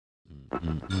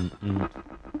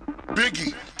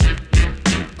Biggie.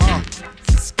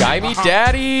 Sky Me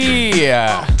Daddy.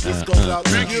 This goes out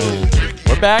to you.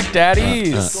 We're back,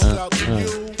 daddies. This goes out to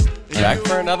you. Back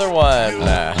for another one.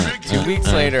 2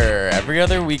 weeks later, every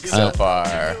other week so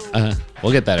far.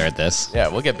 We'll get better at this. Yeah,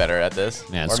 we'll get better at this.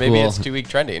 Man, or maybe school- it's 2 week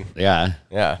trending. Yeah.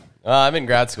 Yeah. Well, I'm in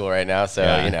grad school right now, so,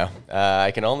 Yeah. you know,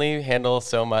 I can only handle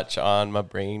so much on my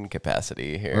brain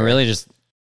capacity here. We're really just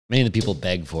making the people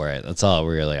beg for it. That's all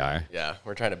we really are. Yeah,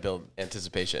 we're trying to build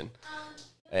anticipation.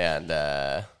 And,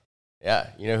 yeah,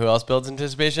 you know who else builds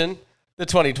anticipation? The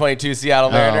 2022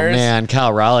 Seattle Mariners. Oh, man.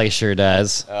 Cal Raleigh sure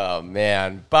does. Oh,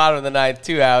 man. Bottom of the ninth,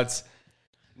 2 outs.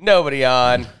 Nobody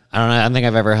on. I don't think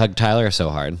I've ever hugged Tyler so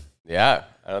hard. Yeah,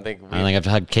 I don't think I don't think I've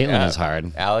hugged Caitlin as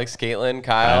hard. Alex, Caitlin,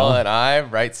 Kyle, and I,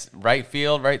 right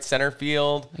field, right center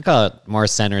field, I call it more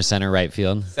center, right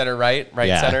field. center right,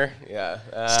 Yeah. center. Yeah.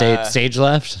 Stage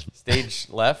left Stage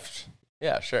left.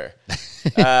 Yeah, sure. for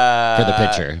the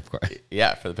pitcher, of course.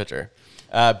 Yeah, for the pitcher.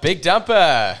 Big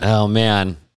Dumpa. Oh,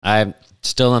 man. I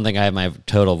still don't think I have my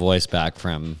total voice back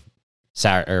from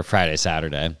Friday,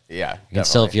 Saturday. Yeah, You can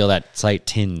still feel that slight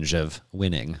tinge of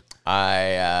winning.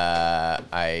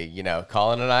 you know,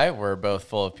 Colin and I were both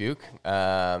full of puke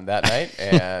that night,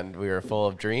 and we were full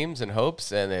of dreams and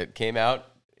hopes, and it came out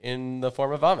in the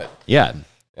form of vomit. Yeah.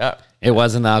 Yeah, It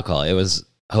wasn't the alcohol. It was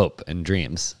hope and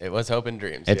dreams. it was hope and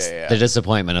dreams. It's yeah. the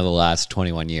disappointment of the last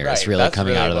 21 years Right, really that's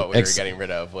coming really out of what we were getting rid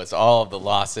of was all of the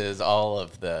losses, all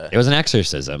of the It was an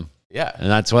exorcism. yeah, And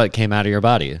that's what came out of your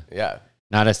body. yeah,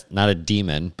 Not a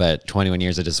demon, but 21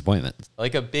 years of disappointment.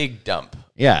 like a big dump.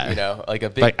 Yeah. You know, like a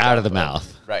big But out of dump the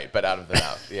mouth. Right, but out of the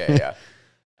mouth. Yeah.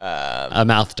 A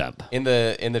mouth dump. In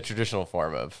the traditional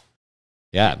form of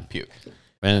Yeah. puke.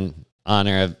 In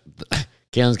honor of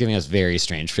Galen's giving us very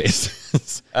strange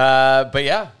faces. But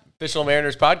yeah, Official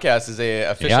Mariners podcast is a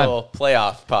official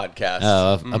playoff podcast.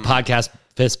 A podcast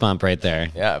fist bump right there.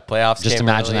 Yeah, playoffs. Just came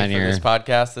imagine early that in for your- this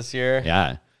podcast this year.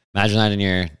 Yeah. Imagine that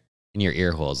in your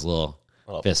ear holes, a little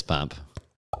fist bump.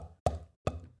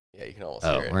 Yeah, you can almost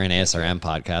Oh, hear it. we're an ASRM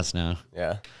podcast now.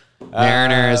 Yeah,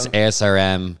 Mariners,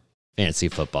 ASRM, fantasy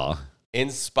football.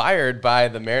 Inspired by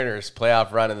the Mariners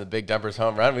playoff run and the Big Dumpers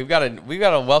home run, we've got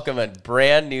to welcome a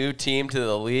brand new team to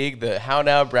the league. The How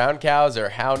Now Brown Cows, or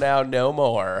How Now No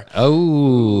More.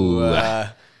 Oh.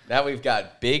 Now we've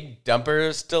got Big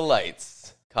Dumpers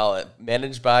Delights.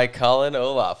 Managed by Colin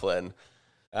O'Laughlin.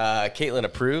 Caitlin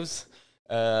approves.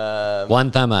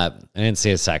 One thumb up. I didn't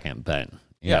see a second, but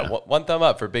Yeah, one thumb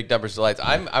up for Big Dumpers Delights.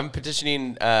 I'm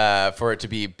petitioning for it to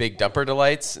be Big Dumper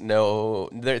Delights. No,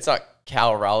 it's not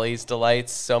Cal Raleigh's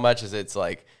Delights so much as it's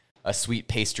like a sweet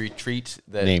pastry treat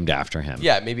that named after him.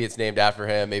 Yeah, maybe it's named after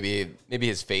him. Maybe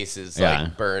his face is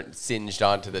like burnt, singed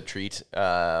onto the treat.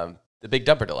 The Big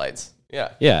Dumper Delights.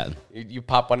 Yeah. Yeah. You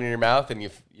pop one in your mouth and you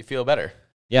feel better.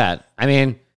 Yeah. I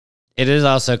mean, it is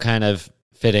also kind of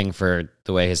fitting for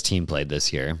the way his team played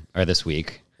this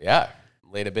week. Yeah.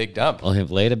 Laid a big dump. Well, he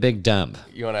laid a big dump.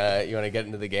 You wanna get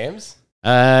into the games?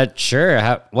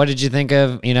 Sure. What did you think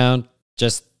of,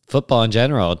 just football in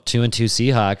general? 2-2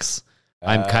 Seahawks.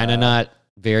 I'm kind of not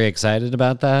very excited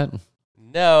about that.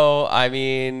 No, I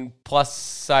mean, plus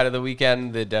side of the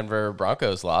weekend, the Denver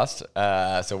Broncos lost. So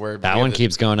that one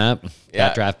keeps going up. Yeah.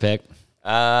 That draft pick.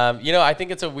 I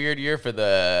think it's a weird year for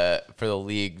the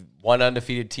league. One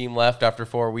undefeated team left after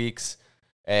 4 weeks,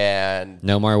 and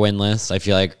No more winless. I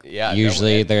feel like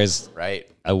usually there's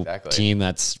a team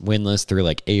that's winless through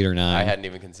like 8 or 9. I hadn't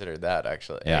even considered that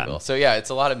actually. Yeah. Angle. So yeah,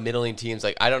 it's a lot of middling teams.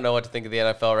 Like I don't know what to think of the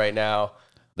NFL right now.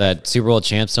 The Super Bowl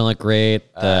champs don't look great.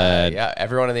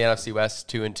 Everyone in the NFC West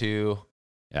 2-2.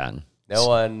 Yeah. No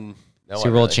one.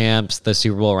 Super Bowl champs, the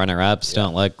Super Bowl runner-ups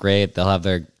don't look great. They'll have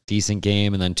their decent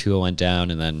game, and then Tua went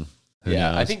down, and then who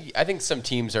knows? I think some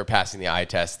teams are passing the eye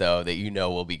test though that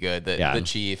will be good. The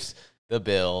Chiefs, the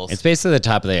Bills. It's basically the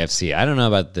top of the AFC. I don't know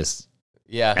about this.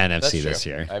 Yeah, NFC this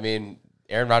year. I mean,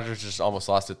 Aaron Rodgers just almost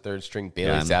lost a third string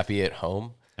Bailey Zappi at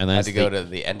home. And had to go to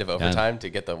the end of overtime to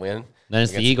get the win. Then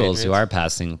it's the Eagles who are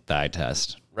passing the eye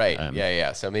test. Right.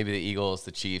 Yeah. So maybe the Eagles,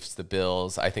 the Chiefs, the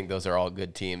Bills. I think those are all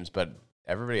good teams, but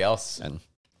everybody else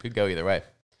could go either way.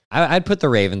 I'd put the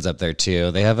Ravens up there too.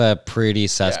 They have a pretty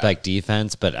suspect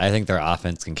defense, but I think their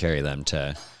offense can carry them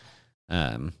to.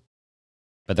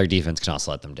 But their defense can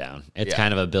also let them down. It's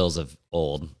kind of a Bills of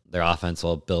old. Their offense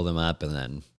will build them up and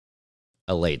then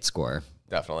a late score.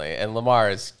 Definitely. And Lamar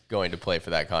is going to play for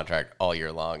that contract all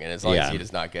year long. And as long as he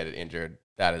does not get it injured,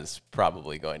 that is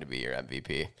probably going to be your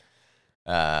MVP.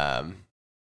 I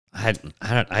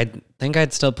think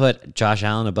I'd still put Josh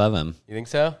Allen above him. You think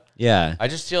so? Yeah. I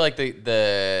just feel like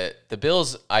the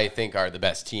Bills, I think, are the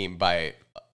best team by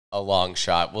a long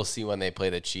shot. We'll see when they play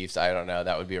the Chiefs. I don't know.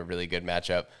 That would be a really good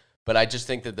matchup. But I just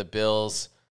think that the Bills,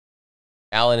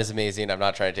 Allen is amazing. I'm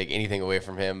not trying to take anything away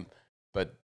from him,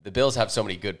 but the Bills have so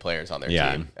many good players on their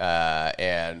team.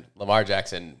 And Lamar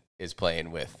Jackson is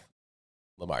playing with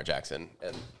Lamar Jackson.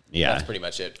 And that's pretty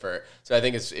much it so I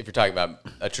think if you're talking about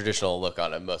a traditional look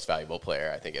on a most valuable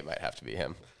player, I think it might have to be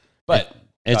him. But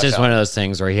it's just one of those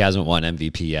things where he hasn't won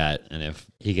MVP yet. And if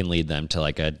he can lead them to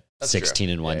like a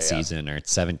 16-1 season or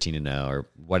 17-0 or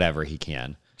whatever he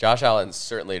can. Josh Allen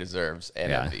certainly deserves an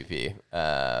MVP.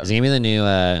 Is he going to be the new,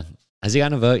 has he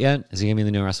gotten a vote yet? Is he going to be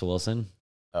the new Russell Wilson?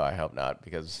 Oh, I hope not,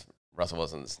 because Russell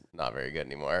Wilson's not very good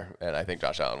anymore. And I think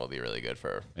Josh Allen will be really good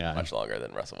for much longer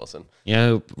than Russell Wilson. You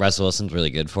know who Russell Wilson's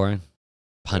really good for?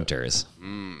 Punters.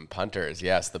 Punters,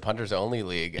 yes. The punters only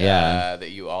league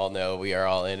that you all know we are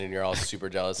all in and you're all super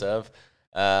jealous of.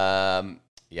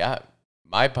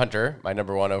 My punter, my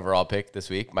number 1 overall pick this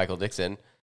week, Michael Dixon,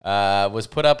 was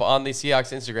put up on the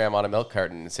Seahawks Instagram on a milk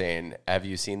carton saying, "Have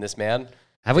you seen this man?"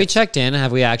 Have we checked in?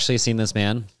 Have we actually seen this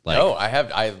man? No, I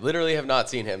have. I literally have not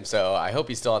seen him, so I hope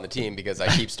he's still on the team because I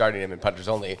keep starting him in punters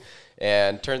only.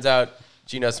 And turns out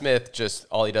Geno Smith just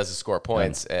all he does is score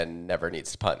points and never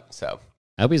needs to punt. So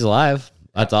I hope he's alive.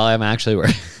 That's all I'm actually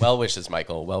worried. Well wishes,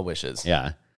 Michael. Well wishes.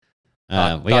 Yeah. We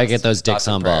gotta get those dicks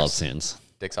on balls soon.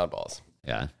 Dicks on balls.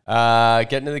 Yeah.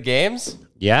 Get into the games.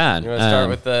 Yeah. You want to start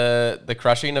with the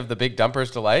crushing of the Big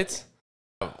Dumpers delights?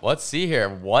 Let's see here.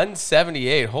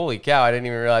 178. Holy cow. I didn't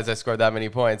even realize I scored that many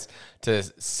points. To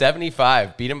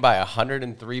 75. Beat him by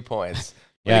 103 points.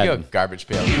 Way to go, Garbage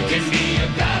Pail Kids. You can be a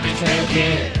Garbage Pail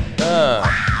Kid.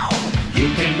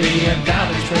 You can be a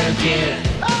Garbage Pail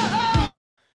Kid.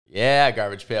 Yeah,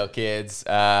 Garbage Pail Kids.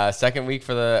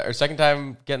 Second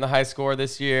time getting the high score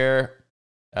this year.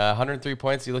 103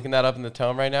 points. You looking that up in the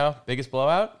tome right now? Biggest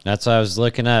blowout? That's what I was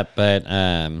looking up, but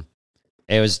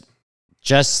it was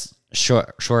just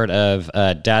short of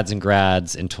Dads and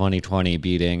Grads in 2020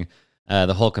 beating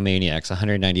the Hulkamaniacs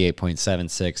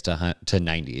 198.76 to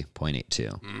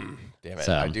 90.82. Damn it.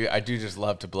 So, I do just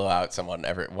love to blow out someone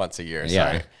once a year.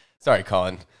 Yeah. Sorry,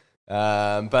 Colin.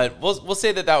 But we'll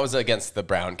say that was against the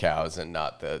Brown Cows and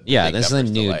not the Big this is a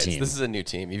Dumpers new Delights. team. This is a new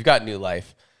team. You've got new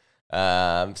life.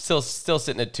 Still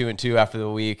sitting at 2-2 after the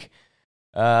week.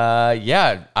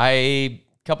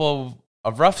 Couple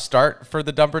of rough start for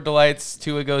the Dumper Delights.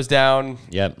 Tua goes down.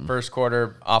 Yep. First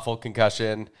quarter, awful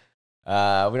concussion. We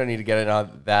don't need to get into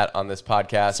that on this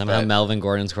podcast. Somehow Melvin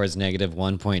Gordon scores negative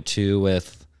 1.2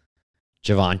 with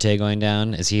Javonte going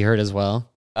down. Is he hurt as well?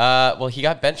 Well, he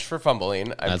got benched for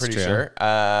fumbling. I'm That's pretty true. sure.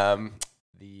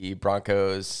 The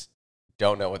Broncos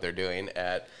don't know what they're doing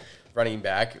at running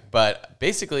back, but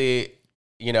basically,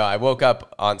 I woke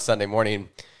up on Sunday morning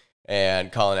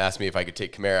and Colin asked me if I could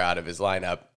take Kamara out of his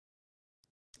lineup,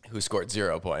 who scored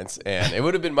 0 points, and it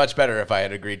would have been much better if I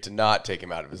had agreed to not take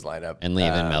him out of his lineup And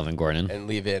leave in Melvin Gordon. and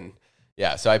leave in.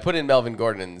 Yeah, so I put in Melvin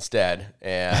Gordon instead,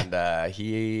 and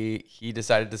he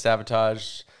decided to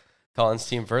sabotage Colin's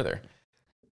team further.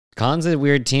 Colin's a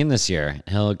weird team this year.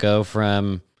 He'll go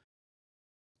from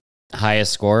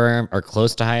highest scorer or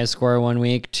close to highest scorer one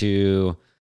week to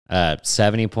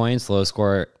 70 points, low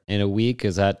score in a week.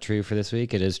 Is that true for this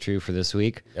week? It is true for this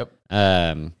week.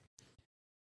 Yep.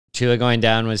 Tua going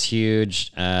down was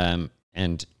huge,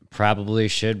 and probably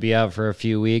should be out for a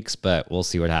few weeks, but we'll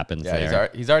see what happens there. Yeah,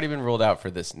 he's already been ruled out for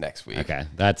this next week. Okay,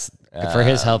 that's for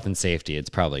his health and safety. It's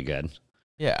probably good.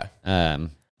 Yeah.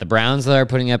 The Browns, though, are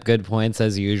putting up good points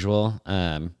as usual.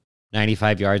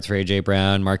 95 yards for A.J.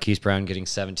 Brown. Marquise Brown getting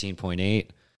 17.8.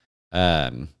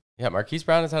 Yeah, Marquise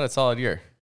Brown has had a solid year.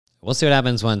 We'll see what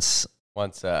happens once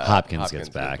Hopkins gets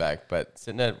back. But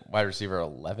sitting at wide receiver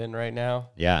 11 right now,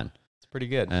 Yeah. it's pretty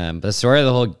good. But the story of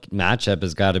the whole matchup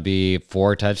has got to be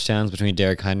 4 touchdowns between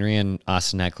Derrick Henry and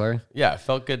Austin Eckler. Yeah, it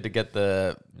felt good to get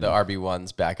the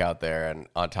RB1s back out there and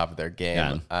on top of their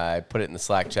game. Yeah. I put it in the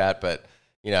Slack chat, but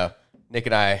Nick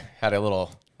and I had a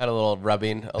little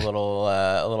rubbing, a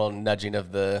little nudging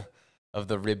of the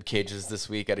rib cages this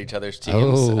week at each other's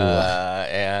teams, Oh.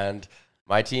 and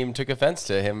my team took offense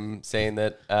to him saying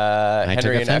that I took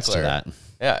Henry and offense Eckler. to that.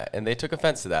 Yeah, and they took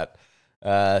offense to that,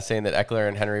 saying that Eckler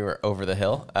and Henry were over the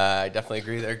hill. I definitely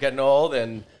agree. They're getting old,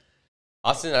 and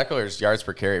Austin Eckler's yards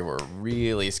per carry were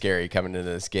really scary coming into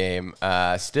this game.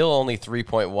 Still only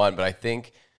 3.1, but I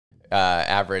think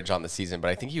average on the season.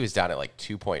 But I think he was down at like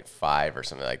 2.5 or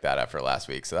something like that after last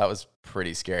week. So that was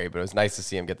pretty scary. But it was nice to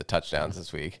see him get the touchdowns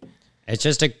this week. It's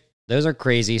just those are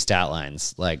crazy stat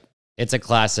lines. Like, it's a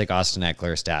classic Austin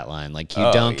Eckler stat line. Like, you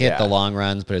don't get the long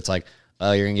runs, but it's like,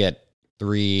 oh, you're going to get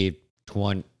three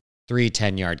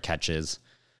 10-yard catches.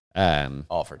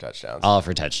 All for touchdowns. all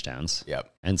for touchdowns.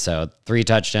 Yep. And so 3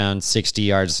 touchdowns, 60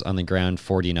 yards on the ground,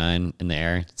 49 in the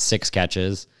air, 6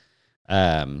 catches.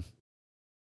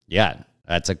 Yeah,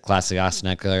 that's a classic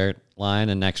Austin Eckler line.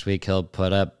 And next week he'll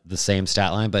put up the same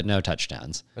stat line, but no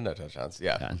touchdowns. But no touchdowns.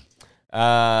 Yeah.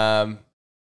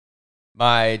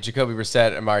 My Jacoby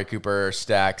Brissett, Amari Cooper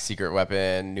stack, secret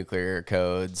weapon, nuclear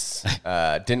codes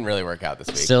didn't really work out this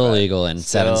week. Still but illegal in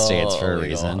 7 states for a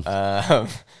illegal. reason.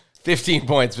 15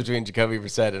 points between Jacoby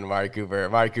Brissett and Amari Cooper.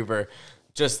 Amari Cooper,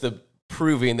 just the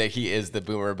proving that he is the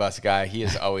boomer bust guy he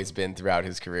has always been throughout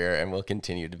his career and will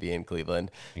continue to be in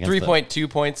Cleveland. 3.2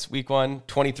 points week 1,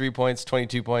 23 points,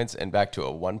 22 points, and back to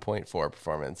a 1.4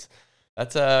 performance.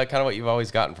 That's kind of what you've always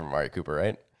gotten from Amari Cooper,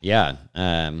 right? Yeah.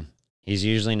 He's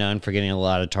usually known for getting a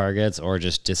lot of targets or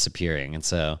just disappearing. And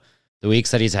so the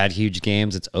weeks that he's had huge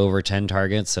games, it's over 10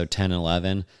 targets, so 10 and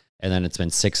 11. And then it's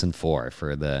been 6 and 4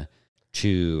 for the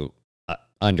 2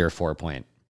 under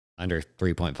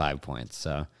 3.5 points.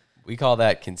 So we call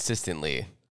that consistently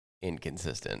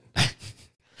inconsistent.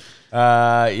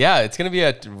 Yeah, it's going to be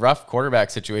a rough quarterback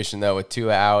situation, though, with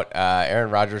Tua out. Aaron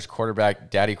Rodgers,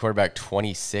 daddy quarterback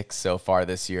 26 so far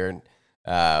this year,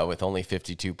 with only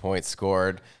 52 points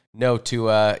scored. No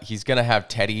Tua. He's going to have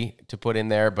Teddy to put in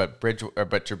there, but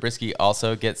Trubisky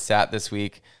also gets sat this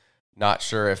week. Not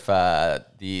sure if the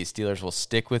Steelers will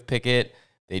stick with Pickett.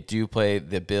 They do play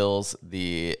the Bills,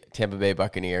 the Tampa Bay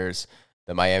Buccaneers,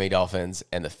 the Miami Dolphins,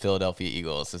 and the Philadelphia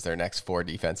Eagles as their next 4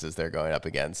 defenses they're going up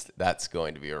against. That's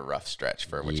going to be a rough stretch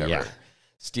for whichever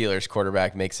Steelers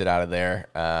quarterback makes it out of there.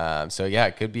 So, yeah,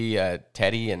 it could be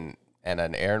Teddy and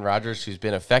an Aaron Rodgers who's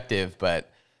been effective, but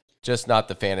just not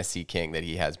the fantasy king that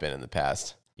he has been in the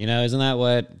past. You know, isn't that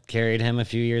what carried him a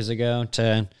few years ago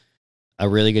to a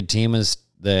really good team, was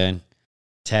the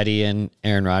Teddy and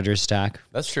Aaron Rodgers stack?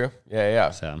 That's true.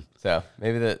 Yeah. So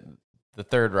maybe the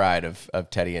third ride of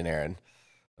Teddy and Aaron.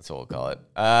 That's what we'll call it.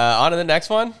 On to the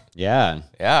next one. yeah.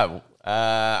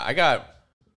 I got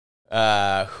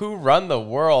Who Run the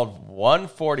World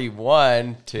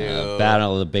 141 to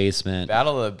Battle of the Basement.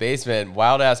 Battle of the Basement.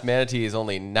 Wild Ass Manatee is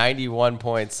only 91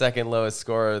 points, second lowest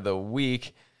score of the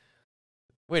week.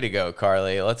 Way to go,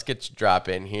 Carly. Let's get you drop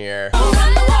in here.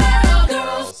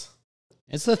 Girls.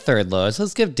 It's the third lowest.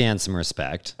 Let's give Dan some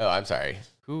respect. Oh, I'm sorry.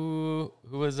 Who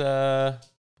was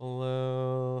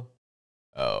below?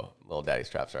 Oh, Little Daddy's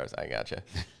Trap Stars. I gotcha.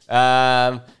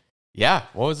 Yeah.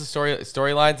 What was the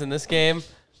storylines in this game?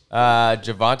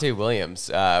 Javonte Williams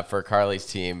for Carly's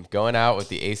team going out with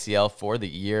the ACL for the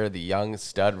year. The young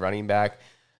stud running back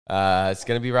is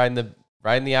going to be riding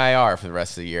the IR for the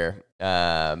rest of the year.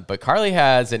 But Carly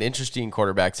has an interesting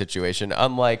quarterback situation,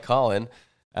 unlike Colin.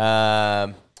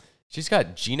 She's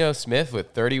got Geno Smith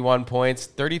with 31 points,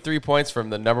 33 points from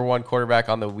the number 1 quarterback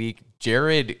on the week,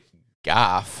 Jared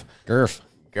Goff. Gerf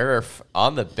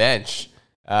on the bench,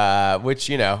 which,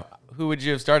 you know, who would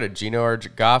you have started, Geno or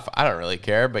Goff? I don't really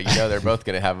care, but you know they're both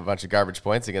going to have a bunch of garbage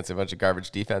points against a bunch of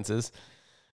garbage defenses.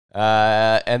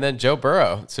 And then Joe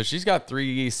Burrow. So she's got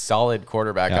 3 solid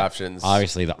quarterback options.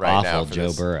 Obviously the right awful now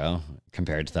Joe Burrow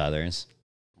compared to the others.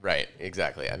 Right,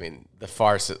 exactly. I mean, the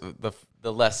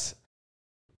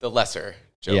lesser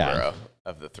Joe Burrow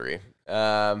of the 3.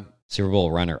 Super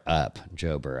Bowl runner-up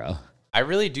Joe Burrow. I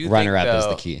really do runner-up think, is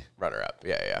the key. Runner-up,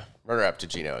 yeah. Runner-up to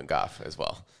Geno and Goff as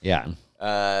well. Yeah.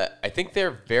 I think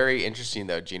they're very interesting,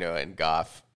 though, Geno and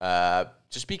Goff,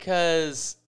 just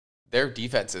because their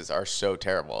defenses are so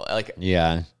terrible.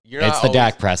 Yeah. It's the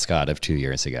Dak Prescott of 2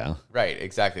 years ago. Right,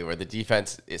 exactly, where the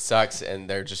defense, it sucks, and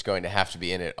they're just going to have to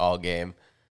be in it all game.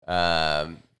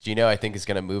 Geno, I think, is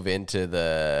going to move into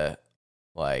the,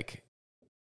 I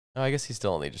guess he's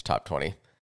still only just top 20.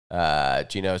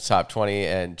 Geno's top 20,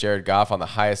 and Jared Goff on the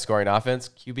highest scoring offense,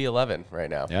 QB 11 right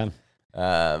now. Yeah.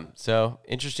 So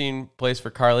interesting place for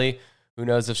Carly. Who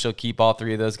knows if she'll keep all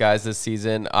 3 of those guys this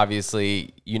season?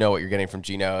 Obviously, you know what you're getting from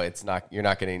Geno. You're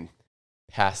not getting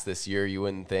past this year, you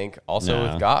wouldn't think. Also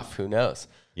with Goff, who knows?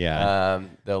 Yeah.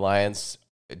 The Lions,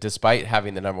 despite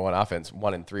having the number 1 offense,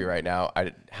 1-3 right now,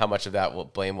 how much of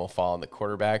that blame will fall on the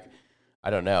quarterback? I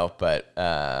don't know, but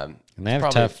and they have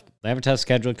a tough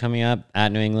schedule coming up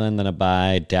at New England, then a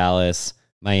bye, Dallas,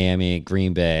 Miami,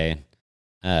 Green Bay,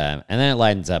 and then it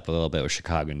lightens up a little bit with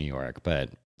Chicago, New York,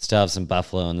 but still have some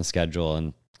Buffalo in the schedule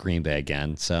and Green Bay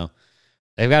again. So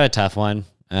they've got a tough one.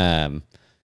 And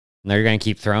they're going to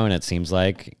keep throwing, it seems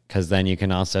like, because then you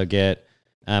can also get,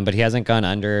 but he hasn't gone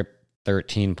under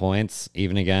 13 points,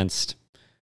 even against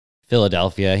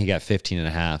Philadelphia. He got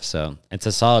 15.5. So it's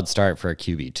a solid start for a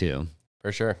QB too.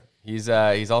 For sure. He's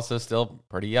also still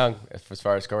pretty young as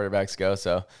far as quarterbacks go,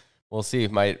 so we'll see.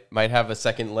 Might have a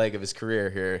second leg of his career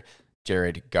here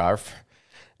Jared Goff.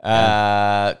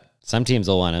 Some teams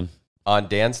will want him. On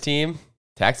Dan's team,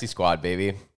 Taxi Squad,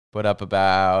 baby. Put up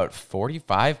about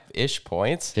 45-ish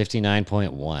points.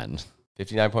 59.1.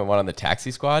 59.1 on the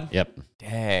Taxi Squad? Yep.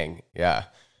 Dang. Yeah.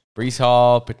 Brees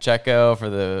Hall, Pacheco for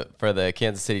the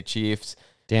Kansas City Chiefs.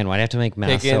 Dan, why do you have to make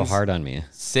math so Pickens. hard on me?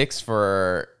 6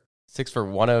 for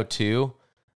 102.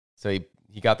 So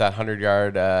he got that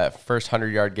 100-yard first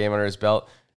 100-yard game under his belt.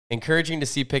 Encouraging to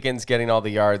see Pickens getting all the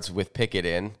yards with Pickett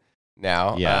in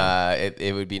now. Yeah.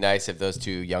 It would be nice if those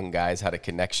two young guys had a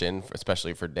connection,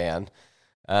 especially for Dan.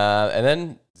 And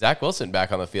then Zach Wilson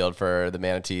back on the field for the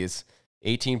Manatees.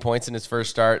 18 points in his first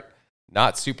start.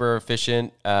 Not super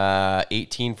efficient.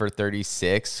 18 for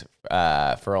 36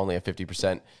 for only a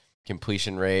 50%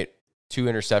 completion rate. 2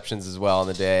 interceptions as well on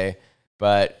the day.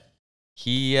 But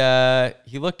he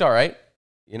looked all right.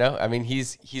 You know, I mean,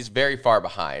 he's very far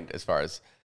behind as far as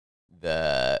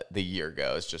the year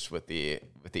goes, just with the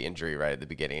injury right at the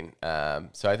beginning.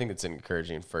 So I think it's an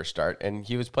encouraging first start. And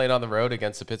he was playing on the road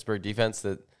against the Pittsburgh defense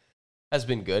that has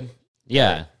been good.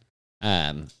 Yeah.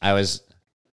 I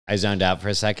zoned out for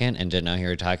a second and didn't know who you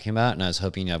were talking about, and I was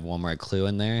hoping you have one more clue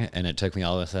in there, and it took me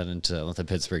all of a sudden to the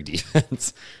Pittsburgh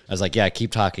defense. I was like, yeah,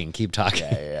 keep talking.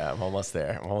 Yeah, I'm almost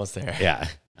there. Yeah,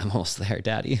 I'm almost there,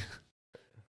 Daddy.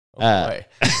 Oh, boy.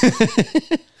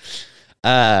 We're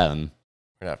going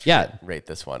to have to rate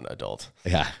this one adult.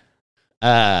 Yeah.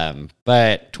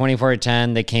 But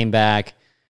 24-10, they came back.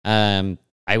 I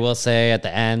will say at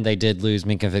the end, they did lose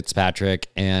Minka Fitzpatrick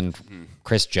and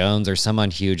Chris Jones or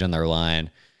someone huge on their line.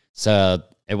 So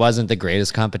it wasn't the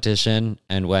greatest competition.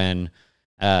 And when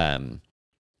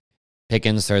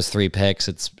Pickens throws 3 picks,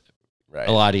 it's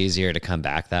a lot easier to come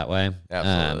back that way.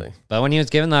 Absolutely. But when he was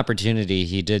given the opportunity,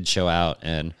 he did show out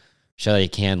and show that he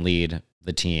can lead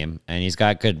the team. And he's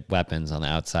got good weapons on the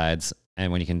outsides.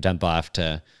 And when you can dump off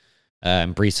to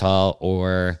Brees Hall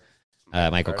or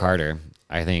Michael Carter,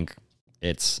 I think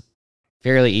it's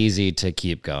fairly easy to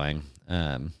keep going.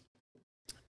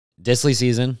 Disley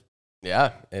season.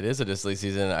 Yeah, it is a Disley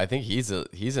season. I think he's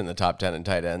in the top 10 in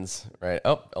tight ends, right?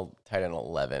 Oh, tight end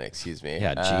 11, excuse me.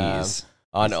 Yeah, jeez.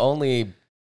 On only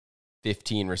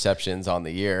 15 receptions on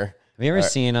the year. Have you ever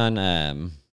seen on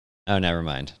oh, never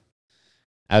mind.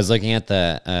 I was looking at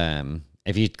the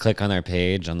if you click on their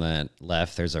page on the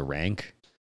left, there's a rank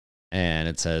and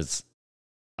it says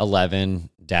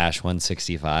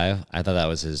 11-165. I thought that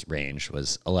was his range,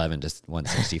 was 11 to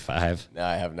 165. No,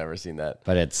 I have never seen that.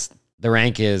 But the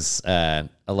rank is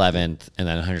 11th and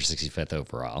then 165th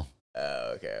overall.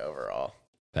 Oh, okay, overall.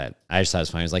 But I just thought it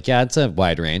was funny. I was like, yeah, it's a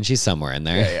wide range. He's somewhere in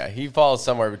there. Yeah. He falls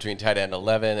somewhere between tight end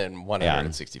 11 and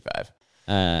 165.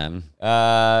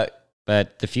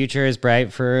 But the future is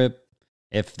bright for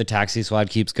if the Taxi Squad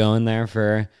keeps going there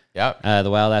for the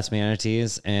Wild Ass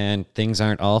Manatees, and things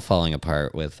aren't all falling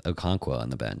apart with Okonkwo on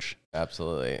the bench.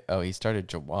 Absolutely. Oh, he started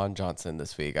Jawan Johnson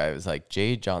this week. I was like,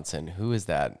 Jay Johnson, who is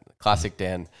that? Classic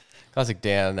Dan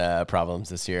problems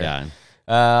this year. Yeah.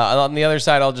 On the other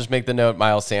side, I'll just make the note,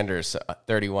 Miles Sanders,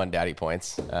 31 daddy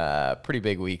points. Pretty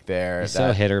big week there. He's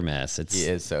so hit or miss. He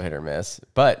is so hit or miss.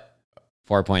 But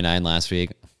 4.9 last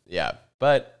week. Yeah.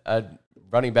 But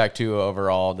running back 2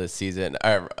 overall this season,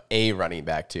 or a running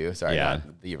back 2. Sorry,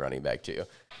 not the running back 2.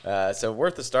 So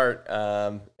worth the start.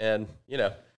 And, you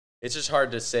know, it's just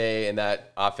hard to say in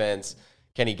that offense.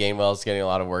 Kenny Gainwell's getting a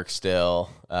lot of work still.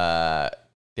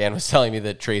 Dan was telling me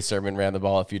that Trey Sermon ran the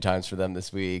ball a few times for them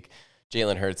this week.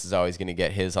 Jalen Hurts is always going to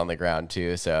get his on the ground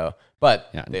too. So,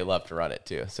 but they love to run it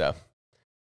too. So,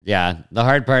 yeah, the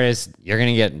hard part is you're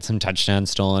going to get some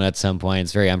touchdowns stolen at some point.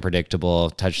 It's very unpredictable.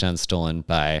 Touchdowns stolen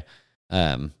by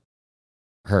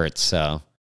Hurts. So,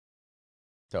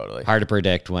 totally hard to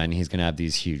predict when he's going to have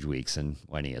these huge weeks and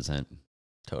when he isn't.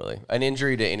 Totally. An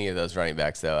injury to any of those running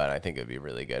backs, though, and I think it would be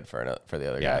really good for the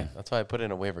other guy. That's why I put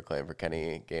in a waiver claim for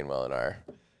Kenny Gainwell in our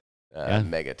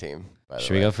mega team.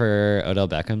 Should we go for Odell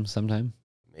Beckham sometime?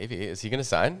 Maybe. Is he going to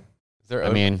sign? Is there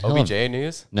OBJ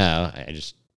news? No,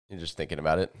 You're just thinking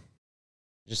about it?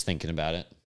 Just thinking about it.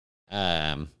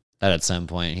 That at some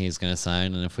point he's going to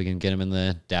sign, and if we can get him in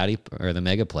the daddy or the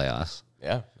mega playoffs.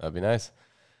 Yeah, that'd be nice.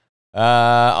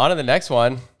 On to the next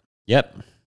one. Yep.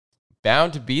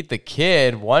 Bound to beat the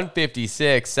kid,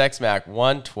 156, Sex-Mac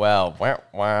 112.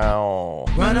 Wow.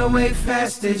 Run away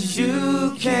fast as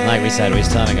you can. Like we said, we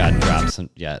still haven't gotten drops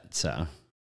yet, so.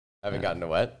 Haven't gotten to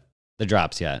what? The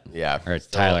drops yet. Yeah. Or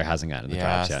Tyler hasn't gotten the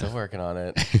drops yet. Yeah, still working on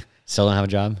it. Still don't have a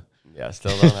job? Yeah,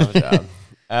 still don't have a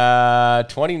job.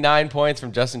 29 points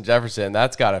from Justin Jefferson.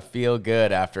 That's got to feel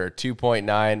good after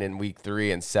 2.9 in week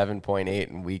 3 and 7.8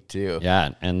 in week 2.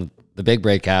 Yeah, and the big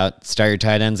breakout, start your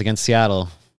tight ends against Seattle.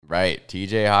 Right.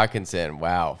 TJ Hawkinson.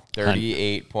 Wow.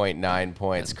 38.9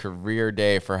 points. Career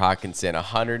day for Hawkinson.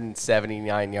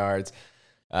 179 yards,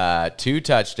 2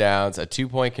 touchdowns, a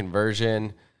 2-point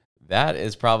conversion. That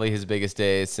is probably his biggest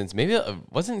day since maybe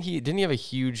didn't he have a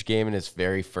huge game in his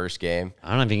very first game?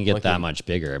 I don't know if he can get that much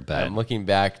bigger, but I'm looking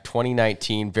back,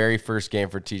 2019, very first game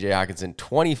for TJ Hawkinson,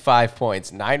 25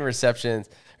 points,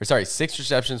 6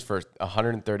 receptions for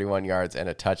 131 yards and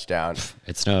a touchdown.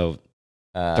 it's no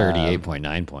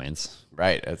 38.9 points.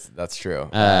 Right. That's true.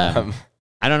 I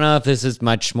don't know if this is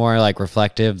much more like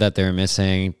reflective that they're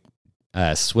missing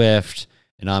Swift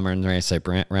and Amon-Ra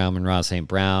St.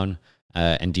 Brown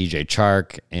and DJ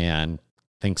Chark and I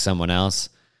think someone else,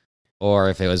 or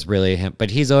if it was really him. But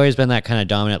he's always been that kind of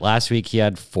dominant. Last week he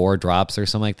had 4 drops or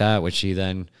something like that, which he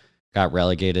then got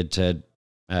relegated to.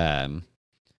 I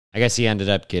guess he ended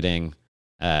up getting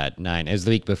 9. It was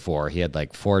the week before. He had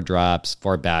like 4 drops,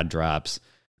 4 bad drops,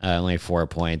 only 4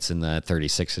 points in the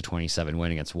 36-27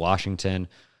 win against Washington.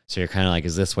 So you're kind of like,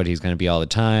 is this what he's going to be all the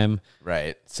time?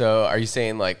 Right. So are you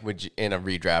saying like, in a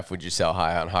redraft, would you sell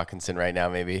high on Hawkinson right now,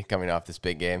 maybe coming off this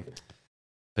big game?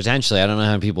 Potentially. I don't know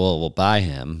how many people will buy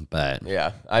him, but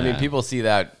yeah, I mean, people see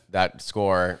that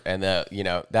score and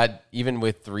that even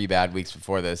with 3 bad weeks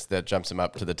before this, that jumps him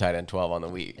up to the tight end 12 on the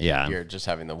week. Yeah. You're just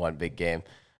having the one big game.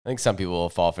 I think some people will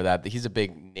fall for that. He's a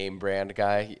big name brand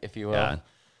guy, if you will. Yeah.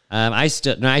 I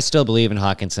still believe in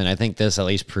Hawkinson. I think this at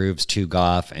least proves to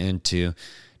Goff and to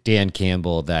Dan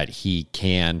Campbell that he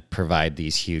can provide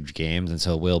these huge games, and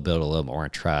so we'll build a little more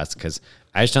trust because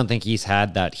I just don't think he's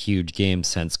had that huge game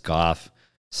since Goff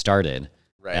started.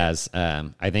 Right. As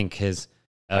I think his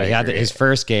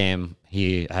first game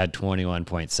he had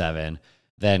 21.7,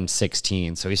 then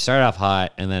 16. So he started off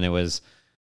hot, and then it was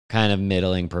kind of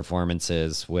middling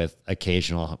performances with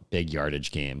occasional big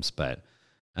yardage games, but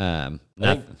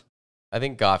I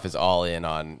think Goff is all in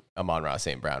on Amon-Ra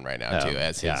St. Brown right now, too,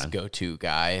 as his go-to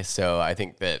guy. So I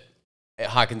think that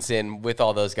Hawkinson, with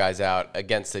all those guys out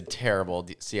against a terrible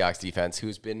Seahawks defense,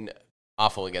 who's been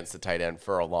awful against the tight end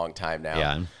for a long time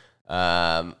now,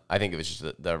 I think it was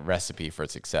just the recipe for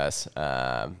success.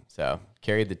 So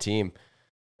carried the team.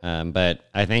 But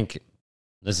I think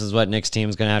this is what Nick's team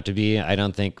is going to have to be. I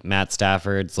don't think Matt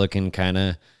Stafford's looking kind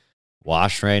of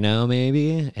washed right now,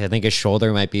 maybe. I think his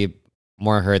shoulder might be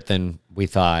more hurt than we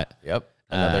thought. Yep.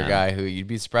 Another guy who you'd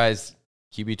be surprised,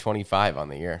 QB 25 on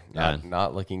the year.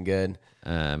 Not looking good.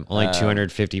 Only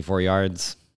 254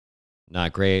 yards.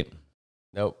 Not great.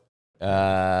 Nope.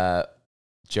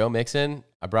 Joe Mixon,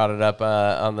 I brought it up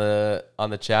on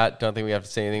the chat. Don't think we have to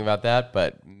say anything about that,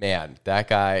 but man, that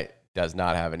guy does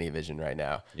not have any vision right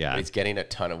now. Yeah. He's getting a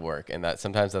ton of work, and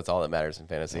sometimes that's all that matters in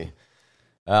fantasy.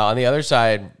 On the other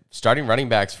side, starting running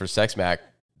backs for Sexmac,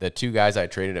 the 2 guys I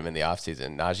traded him in the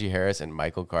offseason, Najee Harris and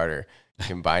Michael Carter,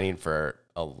 combining for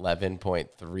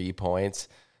 11.3 points.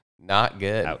 Not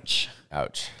good. Ouch.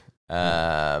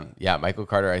 Michael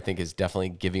Carter, I think, is definitely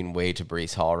giving way to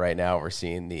Breece Hall right now. We're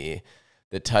seeing the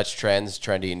touch trends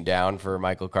trending down for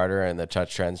Michael Carter and the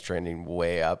touch trends trending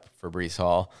way up for Breece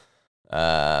Hall.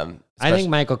 I think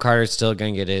Michael Carter's still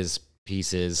going to get his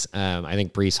pieces. I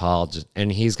think Breece Hall,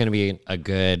 and he's going to be a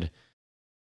good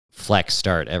flex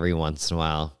start every once in a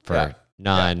while for a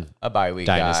bye week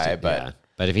guy,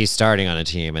 but if he's starting on a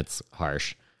team, it's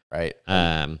harsh, right?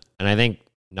 And I think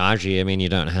Najee. I mean, you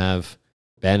don't have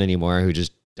Ben anymore, who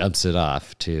just dumps it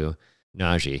off to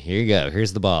Najee. Here you go.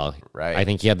 Here's the ball. Right. I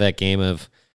think he had that game of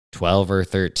 12 or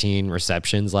 13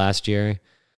 receptions last year.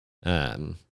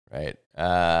 Right.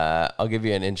 I'll give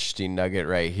you an interesting nugget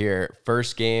right here.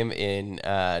 First game in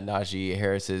Najee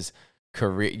Harris's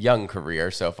young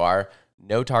career so far.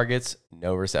 No targets,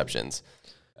 no receptions.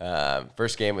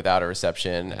 First game without a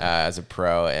reception as a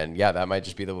pro. And that might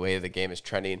just be the way the game is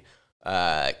trending.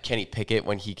 Kenny Pickett,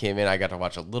 when he came in, I got to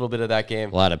watch a little bit of that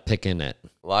game. A lot of picking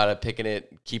it,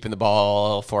 keeping the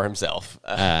ball for himself.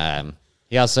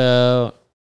 He also,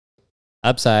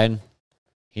 upside,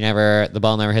 the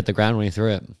ball never hit the ground when he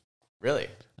threw it. Really?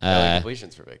 No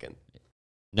completions for Pickett.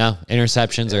 No,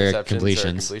 interceptions or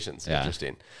completions. Yeah.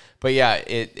 Interesting. But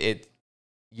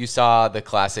you saw the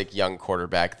classic young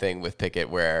quarterback thing with Pickett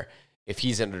where if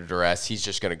he's under duress, he's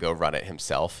just going to go run it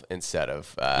himself instead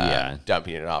of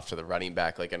dumping it off to the running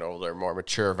back like an older, more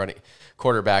mature running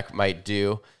quarterback might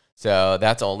do. So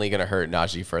that's only going to hurt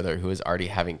Najee further, who is already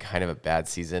having kind of a bad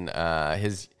season.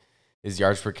 His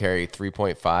yards per carry,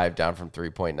 3.5, down from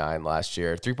 3.9 last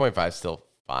year. 3.5 is still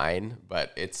fine,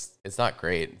 but it's not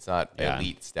great. It's not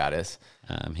elite status.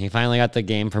 He finally got the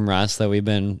game from Russ that we've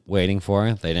been waiting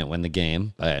for. They didn't win the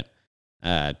game, but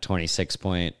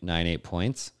 26.98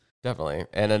 points. Definitely.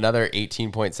 And another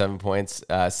 18.7 points,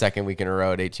 second week in a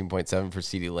row at 18.7 for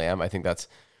CeeDee Lamb. I think that's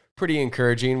pretty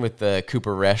encouraging with the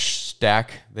Cooper Rush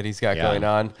stack that he's got going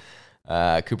on.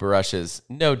 Cooper Rush is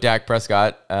no Dak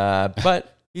Prescott,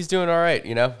 but he's doing all right.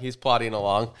 You know, he's plodding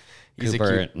along. He's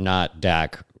Cooper, not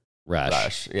Dak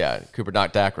Rush. Yeah, Cooper,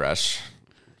 not Dak Rush.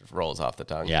 Just rolls off the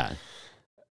tongue. Yeah.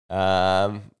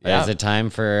 Yeah. Is it time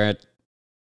for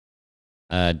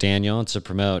Daniel to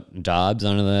promote Dobbs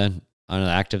onto the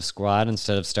active squad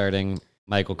instead of starting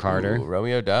Michael Carter? Ooh,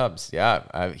 Romeo Dobbs.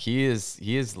 Yeah. He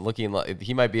is looking like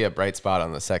he might be a bright spot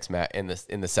on the Sex Mac in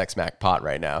the Sex Mac pot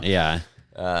right now. Yeah.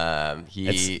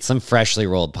 It's some freshly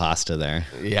rolled pasta there.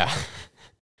 Yeah.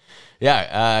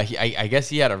 Yeah, I guess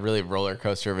he had a really roller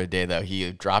coaster of a day though.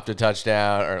 He dropped a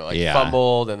touchdown or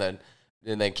fumbled and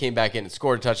then came back in and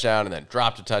scored a touchdown and then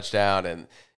dropped a touchdown. And,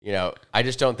 you know, I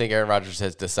just don't think Aaron Rodgers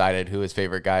has decided who his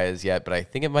favorite guy is yet, but I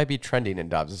think it might be trending in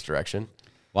Dobbs' direction.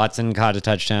 Watson caught a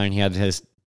touchdown. He had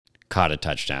a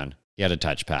touchdown. He had a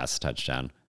touch pass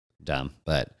touchdown. Dumb,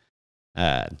 but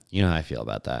you know how I feel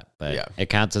about that. But yeah,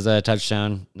 it counts as a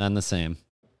touchdown, none the same.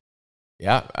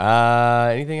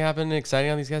 Yeah. Anything happen exciting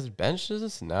on these guys'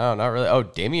 benches? No, not really. Oh,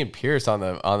 Damian Pierce on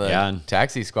the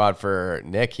taxi squad for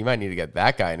Nick. He might need to get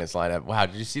that guy in his lineup. Wow,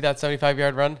 did you see that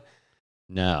 75-yard run?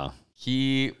 No.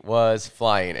 He was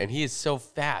flying, and he is so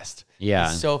fast.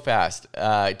 Yeah. He's so fast.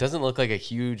 It doesn't look like a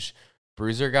huge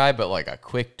bruiser guy, but like a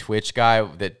quick twitch guy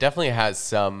that definitely has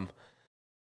some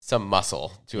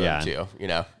muscle to him too, you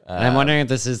know? And I'm wondering if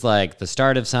this is like the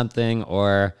start of something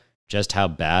or just how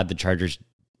bad the Chargers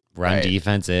run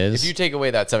defense is. If you take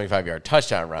away that 75-yard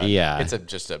touchdown run, yeah, it's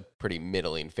just a pretty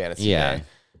middling fantasy day.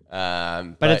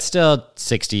 But it's still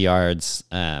 60 yards,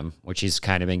 which he's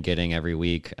kind of been getting every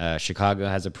week. Chicago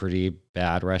has a pretty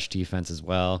bad rush defense as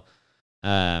well.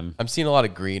 I'm seeing a lot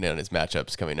of green in his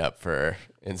matchups coming up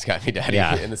in Scotty Daddy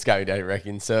in the Scotty Daddy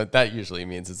ranking, so that usually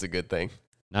means it's a good thing.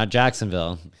 Not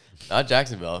Jacksonville. Not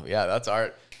Jacksonville. Yeah, that's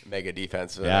our mega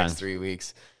defense for the next 3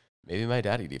 weeks. Maybe my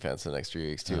daddy defense for the next 3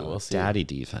 weeks too. We'll see. Daddy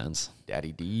defense.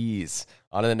 Daddy D's.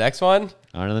 On to the next one.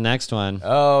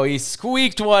 Oh, he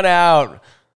squeaked one out.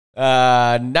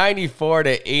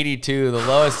 94-82, the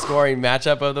lowest scoring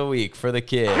matchup of the week for the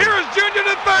kid. Here is Junior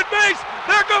to third base.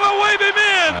 They're going to wave him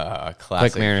in.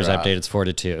 Classic Quick Mariners drop. update. It's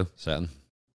 4-2. So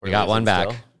we got one back.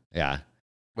 Still? Yeah.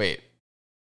 Wait.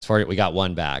 It's 4. We got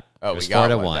one back. Oh, we got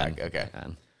 4-1. Okay. Yeah.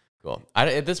 Cool.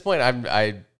 At this point,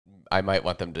 I might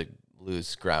want them to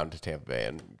lose ground to Tampa Bay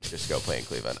and just go play in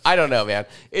Cleveland. I don't know, man.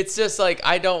 It's just like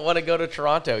I don't want to go to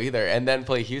Toronto either and then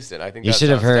play Houston. I think you should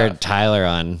have heard Tyler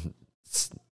on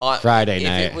Friday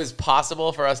night. If it was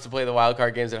possible for us to play the wild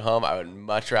card games at home, I would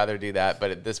much rather do that.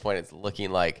 But at this point, it's looking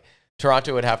like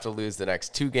Toronto would have to lose the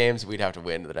next 2 games. We'd have to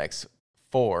win the next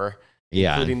 4,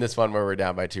 including this one where we're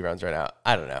down by 2 runs right now.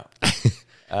 I don't know.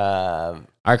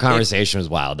 Our conversation was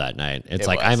wild that night. It's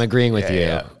like, I'm agreeing with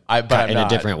you, but in a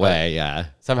different way. Yeah.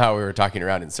 Somehow we were talking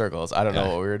around in circles. I don't know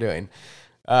what we were doing.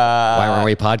 Why weren't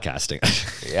we podcasting?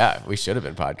 Yeah, we should have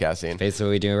been podcasting. Basically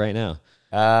what we do right now.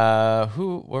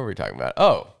 What were we talking about?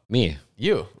 Oh, me.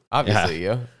 You. Obviously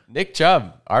you. Nick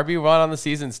Chubb, RB1 on the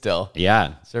season still.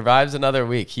 Yeah. Survives another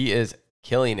week. He is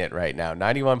killing it right now.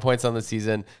 91 points on the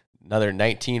season. Another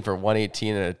 19 for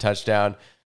 118 and a touchdown.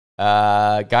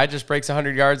 Guy just breaks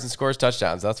 100 yards and scores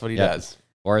touchdowns. That's what he does.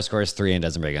 Or scores 3 and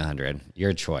doesn't break 100.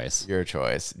 Your choice.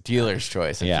 Dealer's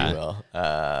choice, if you will.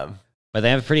 But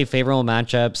they have pretty favorable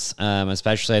matchups,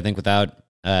 especially, I think, without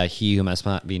he who must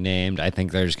not be named. I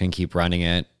think they're just going to keep running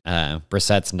it.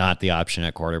 Brissett's not the option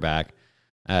at quarterback.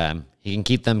 He can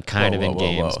keep them kind of in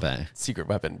games. But secret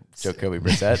weapon, Jacoby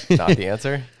Brissett, not the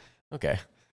answer? Okay.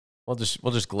 We'll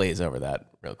just glaze over that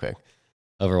real quick.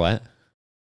 Over what?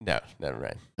 No, never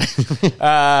mind.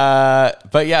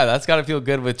 But yeah, that's got to feel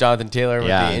good with Jonathan Taylor with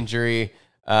the injury.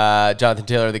 Jonathan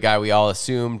Taylor, the guy we all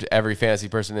assumed, every fantasy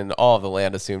person in all of the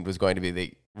land assumed was going to be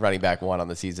the running back 1 on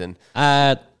the season.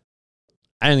 I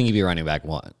don't think he'd be running back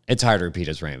 1. It's hard to repeat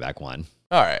as running back 1.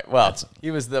 All right. Well, he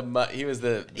was going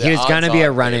to be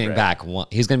a running back 1.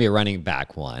 He's going to be a running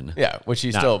back 1. Yeah, which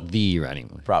he's not still the running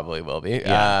one. Probably will be.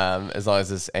 Yeah. As long as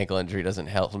this ankle injury doesn't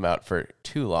help him out for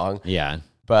too long. Yeah.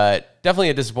 But definitely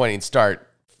a disappointing start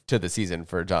to the season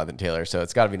for Jonathan Taylor. So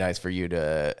it's got to be nice for you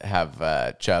to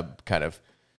have Chubb kind of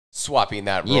swapping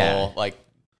that role. Yeah. Like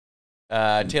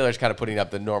Taylor's kind of putting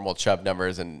up the normal Chubb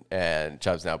numbers, and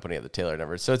Chubb's now putting up the Taylor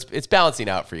numbers. So it's balancing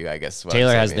out for you, I guess.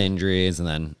 Taylor has the injuries,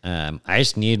 and then I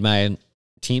just need my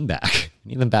team back.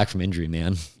 Need them back from injury,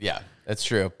 man. Yeah, that's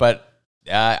true. But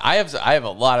I have a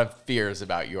lot of fears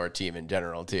about your team in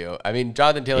general too. I mean,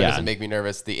 Jonathan Taylor doesn't make me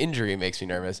nervous. The injury makes me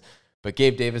nervous. But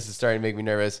Gabe Davis is starting to make me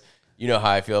nervous. you know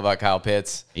how I feel about Kyle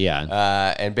Pitts.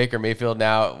 Yeah. And Baker Mayfield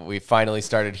now, we finally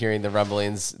started hearing the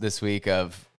rumblings this week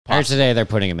of Or today they're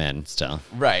putting him in still.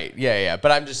 Right. Yeah.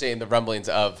 But I'm just saying the rumblings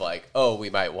of like, oh, we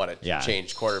might want to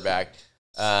change quarterback.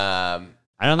 I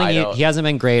don't think he hasn't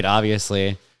been great,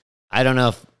 obviously. I don't know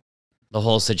if the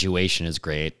whole situation is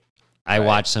great. I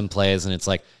watch some plays and it's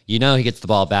like, he gets the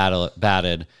ball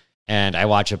batted. And I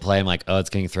watch a play, I'm like, oh, it's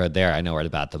getting thrown there. I know where to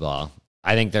bat the ball.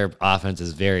 I think their offense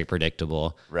is very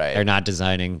predictable. Right. They're not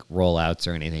designing rollouts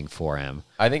or anything for him.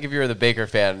 I think if you're the Baker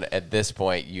fan at this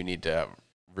point, you need to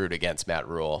root against Matt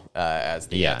Rule as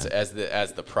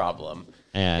the problem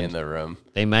in the room.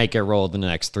 They might get rolled in the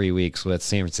next 3 weeks with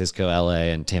San Francisco,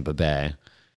 LA, and Tampa Bay.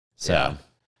 So,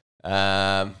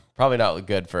 probably not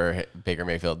good for Baker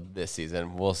Mayfield this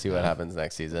season. We'll see what happens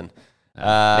next season.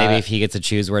 Maybe if he gets to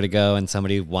choose where to go and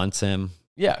somebody wants him,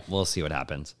 we'll see what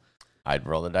happens. I'd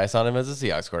roll the dice on him as a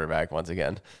Seahawks quarterback once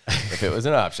again, if it was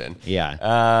an option.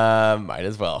 Might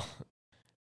as well.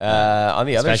 On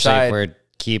the other side, especially if we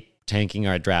keep tanking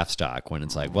our draft stock when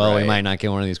it's like, well, we might not get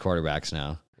one of these quarterbacks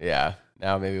now. Yeah.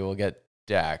 Now maybe we'll get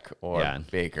Dak or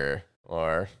Baker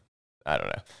or I don't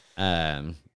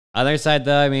know. Other side,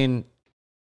 though, I mean,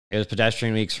 it was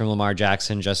pedestrian weeks from Lamar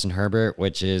Jackson, Justin Herbert,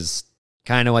 which is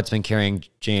kind of what's been carrying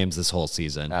James this whole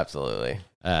season. Absolutely.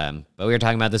 But we were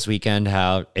talking about this weekend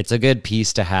how it's a good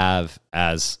piece to have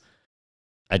as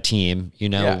a team.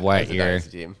 What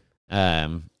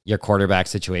your quarterback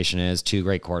situation is. 2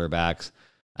 great quarterbacks.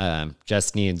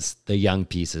 Just needs the young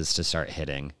pieces to start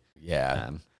hitting. Yeah.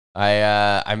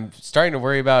 I'm starting to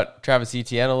worry about Travis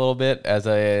Etienne a little bit as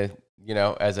a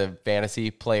fantasy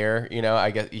player.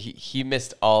 I guess he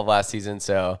missed all of last season,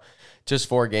 so just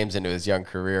 4 games into his young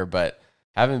career, but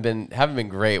haven't been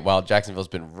great while Jacksonville's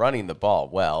been running the ball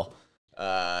well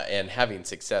and having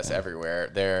success everywhere.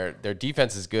 Their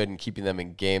defense is good and keeping them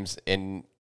in games, and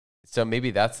so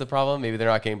maybe that's the problem. Maybe they're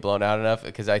not getting blown out enough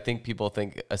because I think people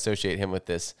associate him with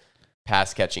this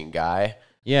pass catching guy.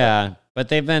 Yeah, but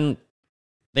they've been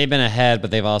ahead,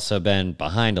 but they've also been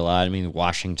behind a lot. I mean,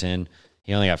 Washington,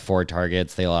 he only got 4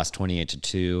 targets. They lost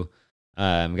 28-2.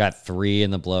 Got 3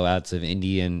 in the blowouts of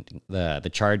Indy and the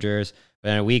Chargers.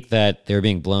 But in a week that they were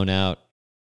being blown out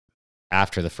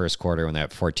after the first quarter when they're at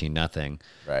 14-0.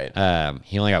 Right.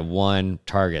 He only got 1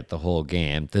 target the whole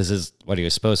game. This is what he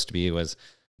was supposed to be, was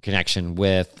connection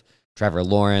with Trevor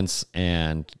Lawrence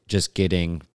and just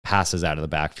getting passes out of the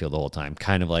backfield the whole time,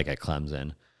 kind of like at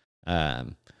Clemson.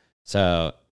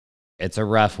 So it's a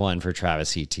rough one for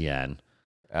Travis Etienne.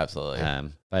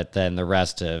 Absolutely. But then the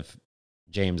rest of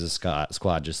James's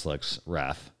squad just looks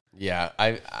rough. Yeah,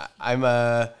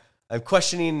 I'm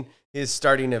questioning his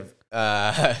starting of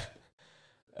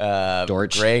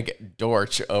Greg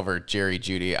Dortch over Jerry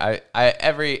Jeudy.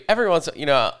 Every once,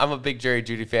 I'm a big Jerry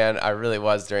Jeudy fan. I really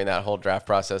was during that whole draft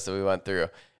process that we went through.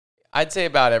 I'd say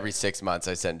about every 6 months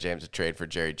I send James a trade for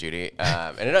Jerry Jeudy,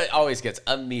 and it always gets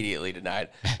immediately denied.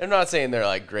 I'm not saying they're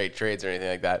like great trades or anything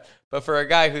like that, but for a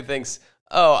guy who thinks,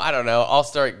 oh, I don't know, I'll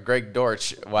start Greg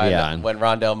Dortch when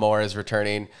Rondale Moore is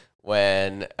returning,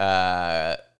 when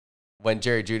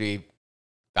Jerry Jeudy,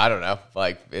 I don't know,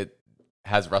 like it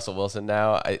has Russell Wilson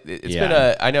now. It's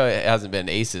been I know it hasn't been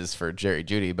aces for Jerry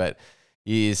Jeudy, but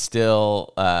he's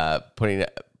still putting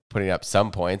up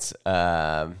some points.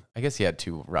 I guess he had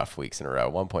 2 rough weeks in a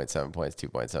row, 1.7 points,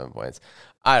 2.7 points.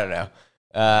 I don't know.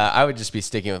 I would just be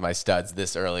sticking with my studs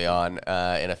this early on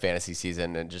in a fantasy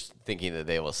season and just thinking that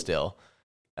they will still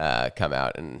come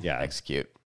out and execute.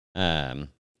 I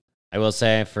will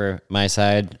say for my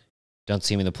side, don't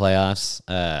see him in the playoffs.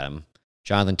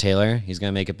 Jonathan Taylor, he's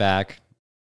going to make it back.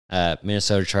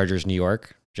 Minnesota Chargers, New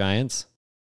York Giants.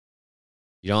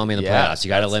 You don't want me in the playoffs. You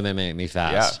got to limit me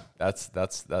fast. Yeah,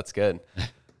 that's good.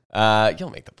 You'll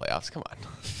make the playoffs. Come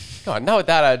on. Not with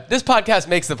that. This podcast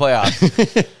makes the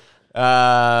playoffs.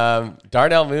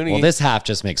 Darnell Mooney. Well, this half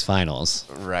just makes finals.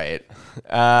 Right.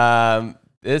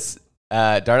 This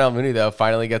Darnell Mooney, though,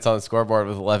 finally gets on the scoreboard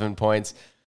with 11 points.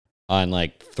 On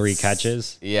like 3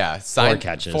 catches? Yeah. 4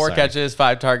 catches. 4 catches,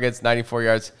 5 targets, 94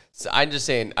 yards. So I'm just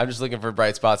looking for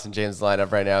bright spots in James'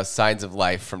 lineup right now. Signs of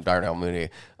life from Darnell Mooney.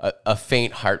 A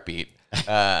faint heartbeat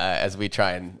as we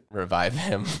try and revive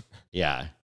him. Yeah.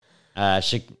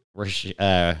 Rashid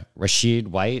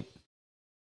White.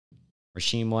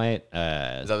 Rasheem White.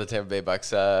 Is that the Tampa Bay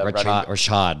Bucks?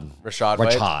 Rashad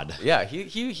White? Yeah,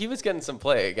 he was getting some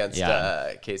play against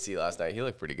KC last night. He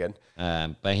looked pretty good.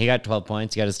 But he got 12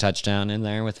 points. He got his touchdown in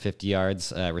there with 50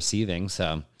 yards receiving.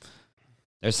 So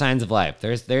there's signs of life.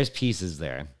 There's pieces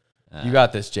there. You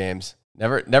got this, James.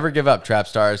 Never give up, Trap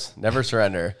Stars. Never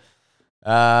surrender.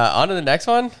 On to the next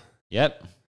one. Yep.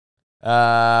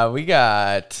 We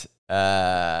got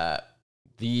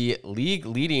The league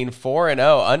leading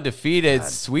 4-0, undefeated,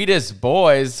 sweetest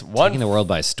boys. Taking the world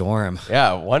by storm.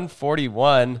 Yeah,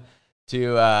 141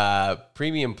 to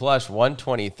Premium Plush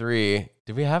 123.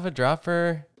 Did we have a drop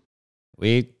for?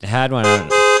 We had one.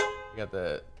 We got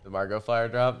the Margot Flyer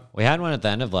drop. We had one at the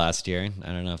end of last year. I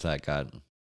don't know if that got.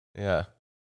 Yeah.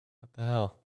 What the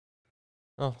hell?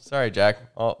 Oh, sorry, Jack.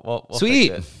 We'll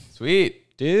Sweet. fix it.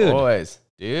 Sweet. Dude. Boys.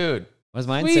 Dude. What does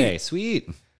mine Sweet. say? Sweet.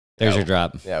 There's Yeah. your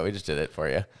drop. Yeah, we just did it for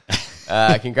you.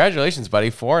 Congratulations,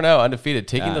 buddy. 4-0, undefeated,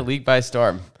 taking the league by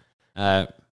storm.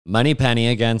 Money Penny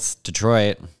against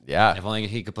Detroit. Yeah. If only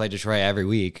he could play Detroit every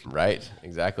week. Right,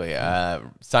 exactly.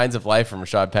 Signs of life from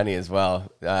Rashad Penny as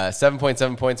well.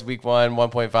 7.7 points week 1,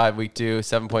 1.5 week 2,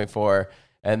 7.4,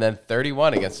 and then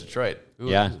 31 against Detroit. Who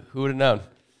would have known?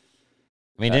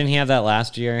 I mean, didn't he have that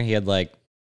last year? He had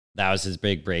that was his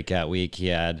big breakout week. He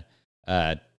had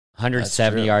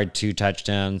 170 yard, 2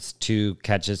 touchdowns, 2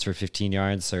 catches for 15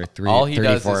 yards, or All he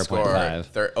does is 34.5.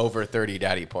 score over 30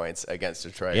 daddy points against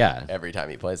Detroit. Yeah. Every time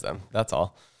he plays them. That's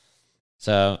all.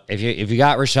 So if you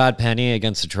got Rashad Penny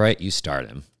against Detroit, you start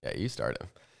him. Yeah, you start him.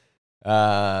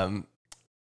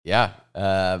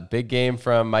 Big game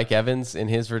from Mike Evans in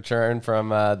his return from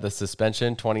the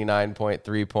suspension,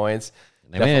 29.3 points.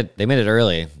 They made it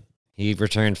early. He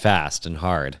returned fast and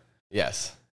hard.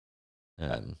 Yes.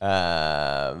 Um,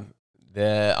 On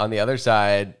the other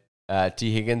side,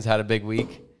 T. Higgins had a big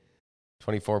week,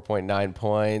 24.9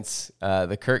 points.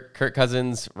 The Kirk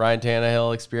Cousins, Ryan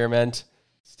Tannehill experiment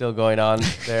still going on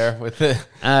there with the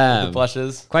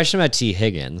plushes. Question about T.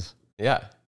 Higgins. Yeah.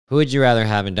 Who would you rather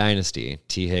have in Dynasty,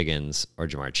 T. Higgins or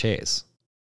Jamar Chase?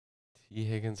 T.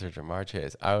 Higgins or Jamar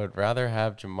Chase? I would rather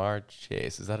have Jamar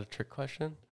Chase. Is that a trick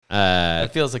question?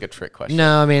 It feels like a trick question.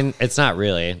 No, I mean, it's not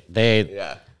really.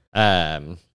 Yeah.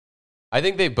 I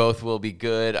think they both will be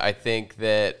good. I think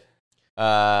that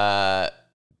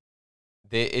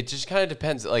it just kind of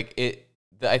depends. I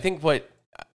think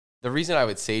the reason I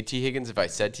would say T. Higgins if I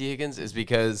said T. Higgins is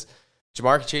because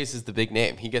Jamar Chase is the big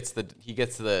name. He gets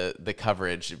the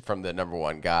coverage from the number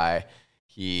one guy.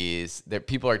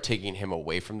 People are taking him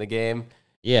away from the game.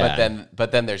 Yeah.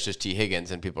 But then there's just T.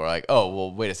 Higgins, and people are like, oh,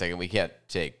 well, wait a second, we can't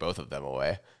take both of them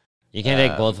away. You can't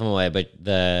take both of them away, but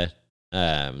the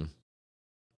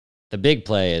big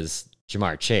play is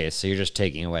Jamar Chase, so you're just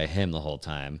taking away him the whole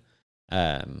time.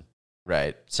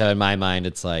 Right. So in my mind,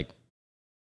 it's like,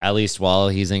 at least while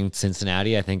he's in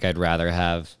Cincinnati, I think I'd rather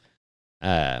have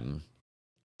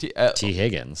T.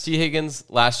 Higgins. T. Higgins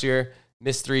last year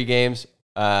missed 3 games.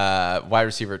 Wide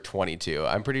receiver 22.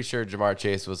 I'm pretty sure Jamar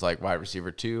Chase was like wide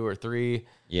receiver 2 or 3.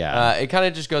 Yeah. It kind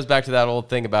of just goes back to that old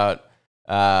thing about.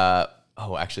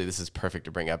 Actually, this is perfect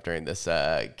to bring up during this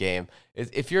game.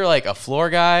 If you're like a floor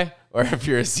guy or if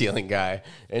you're a ceiling guy.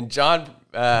 And John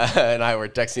and I were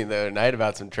texting the other night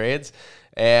about some trades,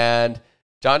 and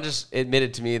John just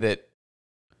admitted to me that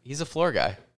he's a floor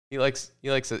guy. He likes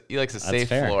a safe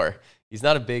fair. floor. He's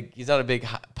not a big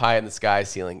pie in the sky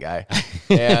ceiling guy.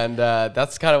 And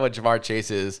that's kind of what Jamar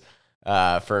Chase is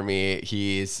for me.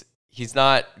 He's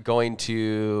not going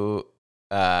to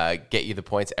get you the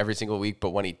points every single week,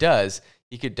 but when he does,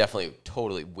 he could definitely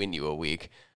totally win you a week.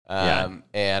 And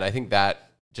I think that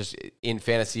just in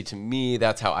fantasy, to me,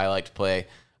 that's how I like to play.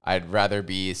 I'd rather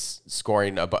be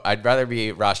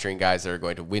rostering guys that are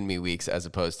going to win me weeks as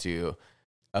opposed to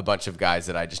a bunch of guys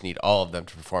that I just need all of them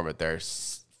to perform at their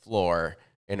floor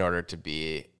in order to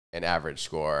be an average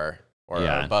scorer or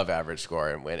above average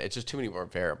scorer and win. It's just too many more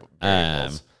variables.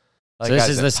 So this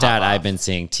is the stat I've been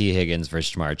seeing: T. Higgins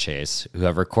versus Jamar Chase, who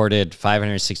have recorded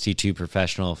 562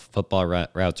 professional football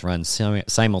routes run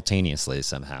simultaneously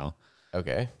somehow.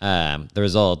 Okay. The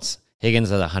results: Higgins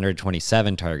has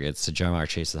 127 targets to Jamar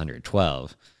Chase's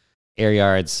 112. Air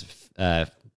yards,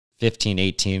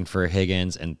 1518 for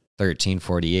Higgins and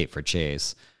 1348 for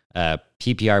Chase.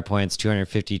 PPR points,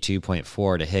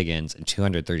 252.4 to Higgins and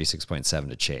 236.7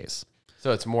 to Chase.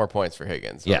 So it's more points for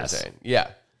Higgins. Yes. I'm saying.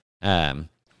 Yeah.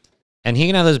 And he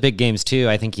can have those big games too.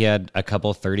 I think he had a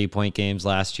couple 30-point games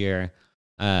last year.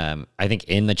 I think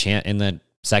in the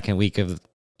second week of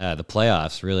the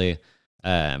playoffs, really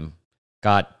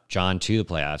got John to the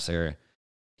playoffs. Or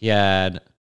he had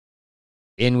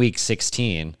in week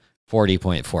 16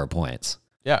 40.4 points.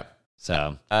 Yeah.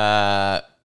 So,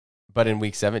 but in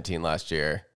week 17 last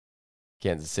year,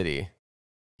 Kansas City,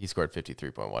 he scored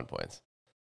 53.1 points.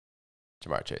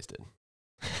 Jamar Chase did.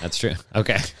 that's true.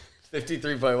 Okay.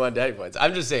 53.1 daddy points.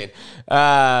 I'm just saying.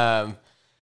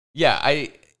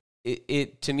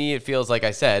 it to me, it feels like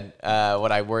I said,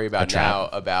 what I worry about trap. now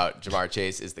about Jamar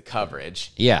Chase is the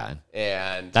coverage. Yeah.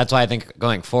 And That's why I think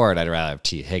going forward, I'd rather have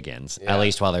T. Higgins, Yeah. at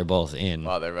least while they're both in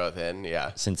while they're both in,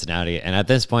 yeah. Cincinnati. And at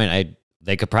this point,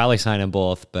 they could probably sign them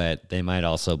both, but they might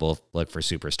also both look for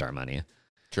superstar money.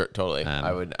 Sure, totally.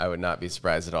 I would not be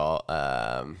surprised at all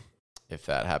if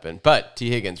that happened. But T.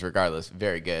 Higgins, regardless,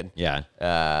 very good. Yeah.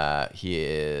 He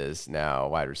is now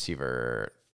wide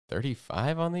receiver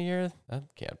 35 on the year. That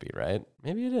can't be right.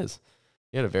 Maybe it is.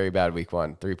 He had a very bad week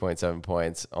 1, 3.7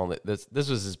 points. Only this was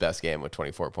his best game with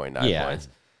 24.9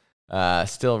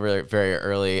 points. Still really very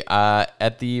early.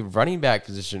 At the running back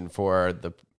position for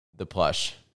the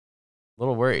plush, a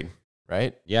little worried,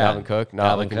 right? Yeah. Dalvin Cook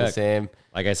not Dalvin looking the Cook. same.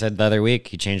 Like I said the other week,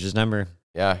 he changed his number.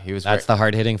 Yeah, he was. That's the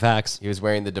hard-hitting facts. He was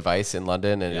wearing the device in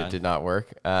London, and Yeah. it did not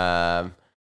work.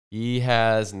 He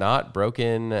has not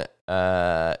broken.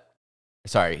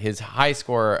 His high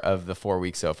score of the 4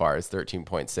 weeks so far is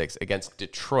 13.6 against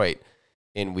Detroit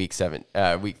in week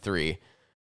 3.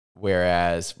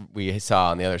 Whereas we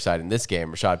saw on the other side in this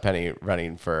game, Rashad Penny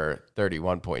running for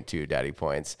 31.2 daddy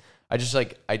points.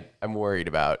 I'm worried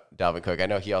about Dalvin Cook. I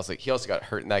know he also got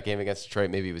hurt in that game against Detroit.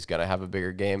 Maybe he was going to have a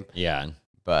bigger game. Yeah.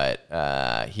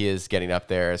 But he is getting up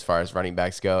there as far as running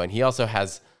backs go. And he also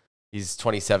he's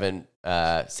 27,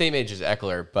 same age as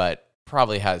Eckler, but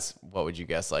probably has, what would you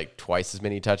guess, like twice as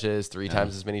many touches, 3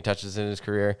 times as many touches in his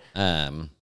career.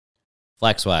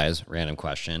 Flex-wise, random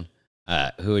question.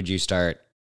 Who would you start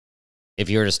if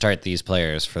you were to start these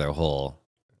players for their whole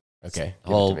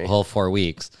 4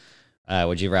 weeks?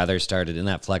 Would you rather start it in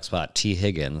that flex spot, T.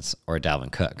 Higgins or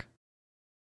Dalvin Cook?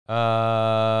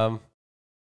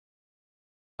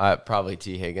 Probably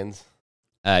T. Higgins.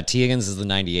 T. Higgins is the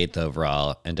 98th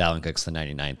overall, and Dalvin Cook's the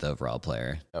 99th overall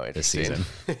player this Interesting.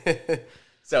 season.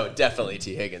 So definitely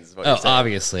T. Higgins is what you're saying.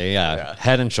 Obviously, yeah.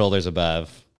 Head and shoulders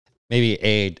above. Maybe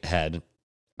a head.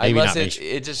 Maybe Unless not.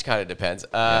 it just kind of depends.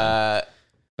 But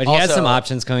he has some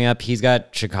options coming up. He's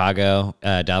got Chicago,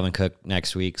 Dalvin Cook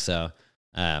next week, so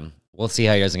we'll see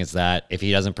how he does against that. If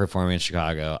he doesn't perform in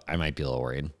Chicago, I might be a little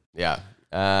worried. Yeah.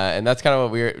 And that's kind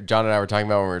of what John and I were talking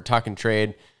about when we were talking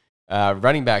trade.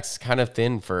 Running backs kind of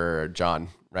thin for John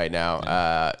right now.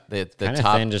 The Kind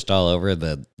top of thin just all over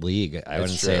the league. I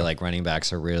wouldn't say true. like running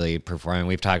backs are really performing.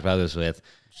 We've talked about this with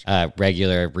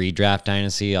regular redraft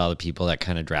dynasty. All the people that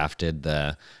kind of drafted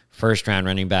the first round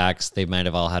running backs, they might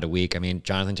have all had a week. I mean,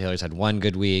 Jonathan Taylor's had one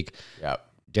good week. Yep.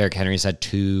 Derrick Henry's had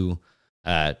 2.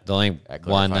 The only Eckler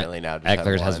one finally now just had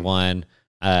Eckler has one.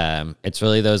 It's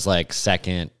really those like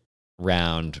second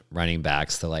round running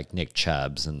backs, the like Nick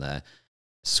Chubbs and the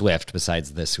Swift,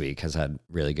 besides this week, has had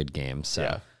really good games. So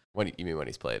Yeah. You mean when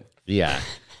he's played? yeah.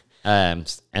 And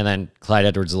then Clyde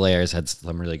Edwards-Helaire has had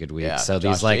some really good weeks. Yeah. So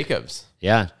Josh these like Jacobs.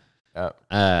 yeah.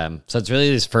 Yeah. So it's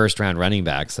really these first round running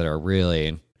backs that are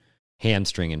really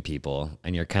hamstringing people,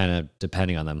 and you're kind of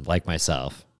depending on them, like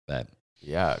myself. But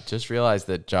Yeah. Just realized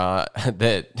that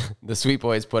that the Sweet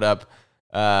Boys put up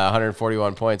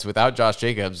 141 points without Josh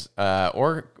Jacobs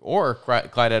or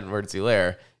Clyde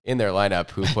Edwards-Helaire in their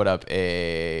lineup, who put up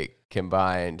a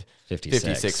combined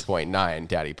 56.9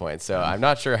 daddy points. So I'm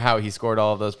not sure how he scored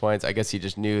all of those points. I guess he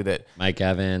just knew that. Mike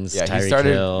Evans, Yeah, Tyreek he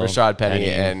started Hill, Rashad Penny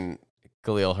and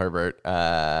Khalil Herbert,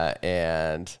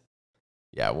 and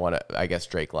I guess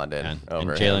Drake London and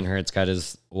over Jalen him. Hurts got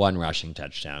his 1 rushing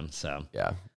touchdown. So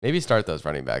Yeah, maybe start those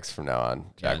running backs from now on,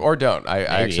 Jack, Yeah. or don't. I Maybe.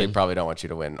 actually probably don't want you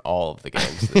to win all of the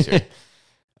games this year.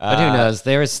 But who knows?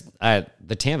 There was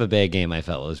the Tampa Bay game I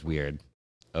felt was weird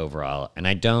overall, and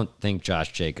I don't think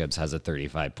Josh Jacobs has a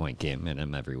 35-point game in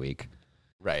him every week.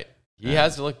 Right, he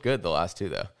has looked good the last 2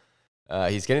 though.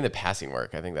 He's getting the passing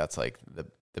work. I think that's like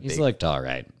He's looked all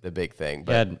right. the big thing.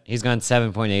 But He's gone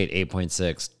 7.8,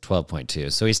 8.6,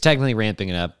 12.2. So he's technically ramping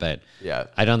it up, but yeah,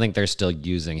 I don't think they're still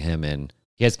using him in.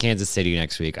 He has Kansas City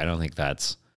next week. I don't think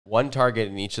that's 1 target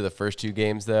in each of the first 2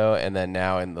 games though, and then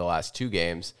now in the last 2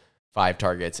 games, 5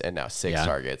 targets and now 6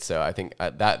 targets. So I think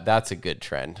that's a good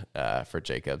trend for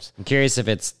Jacobs. I'm curious if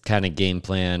it's kind of game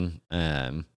plan.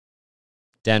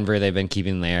 Denver, they've been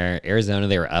keeping there. Arizona,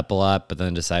 they were up a lot, but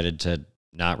then decided to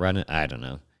not run it. I don't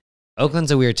know.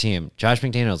 Oakland's a weird team. Josh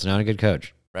McDaniels, not a good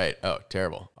coach. Right. Oh,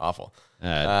 terrible. Awful.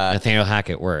 Nathaniel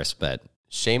Hackett, worse, but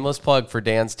Shameless plug for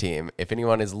Dan's team. If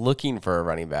anyone is looking for a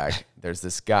running back, there's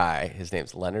this guy. His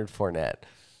name's Leonard Fournette.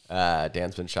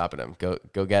 Dan's been shopping him.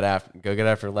 Go get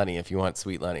after Lenny if you want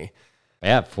sweet Lenny.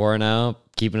 yeah, 4-0,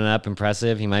 keeping it up,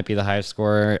 impressive. He might be the highest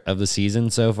scorer of the season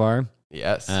so far.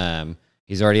 Yes.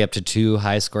 He's already up to 2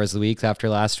 high scores of the week after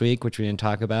last week, which we didn't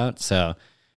talk about. So,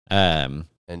 and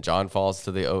and John falls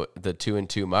to the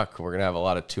 2-2 muck. We're gonna have a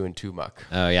lot of 2-2 muck.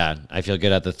 Oh yeah, I feel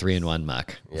good at the 3-1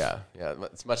 muck. Yeah.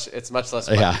 It's much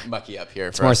less mucky up here.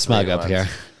 It's more smug up here.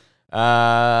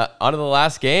 On to the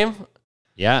last game.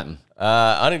 Yeah.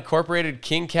 Unincorporated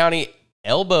King County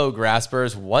Elbow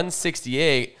Graspers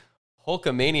 168.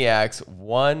 Hulkamaniacs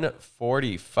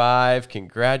 145.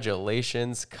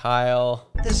 Congratulations, Kyle.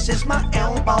 This is my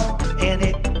elbow, and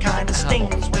it kind of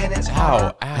stings when it's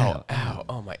hard. Ow.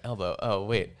 Oh, my elbow. Oh,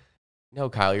 wait.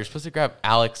 No, Kyle, you're supposed to grab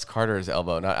Alex Carter's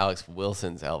elbow, not Alex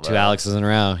Wilson's elbow. 2 Alexes in a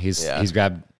row. He's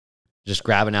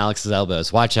grabbing Alex's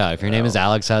elbows. Watch out. If your name is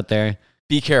Alex out there,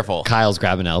 be careful. Kyle's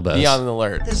grabbing elbows. Be on the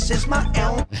alert. This is my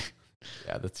elbow.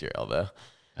 Yeah, that's your elbow.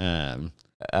 Um,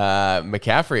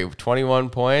 McCaffrey, 21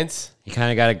 points. he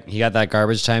got that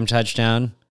garbage time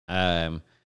touchdown. Kind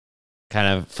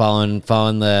of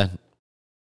following the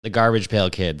garbage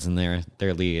pail kids in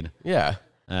their lead. Yeah.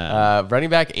 Running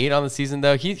back 8 on the season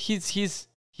though. He's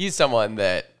someone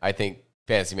that I think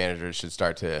fantasy managers should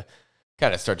start to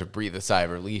breathe a sigh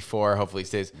of relief for. Hopefully he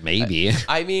stays. Maybe.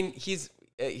 I mean,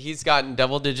 he's gotten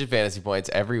double-digit fantasy points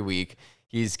every week.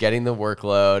 He's getting the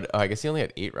workload. Oh, I guess he only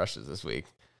had 8 rushes this week.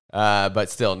 But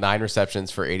still 9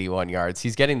 receptions for 81 yards.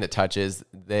 He's getting the touches.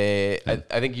 I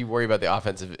think you worry about the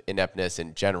offensive ineptness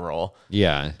in general.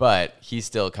 Yeah. But he's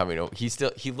still coming over.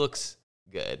 He looks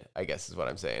good, I guess is what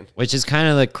I'm saying. Which is kind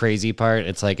of the crazy part.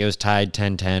 It's like it was tied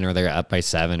 10-10 or they're up by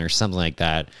 7 or something like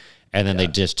that. And then they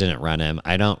just didn't run him.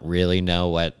 I don't really know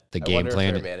what the game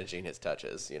plan is. They're managing his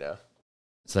touches,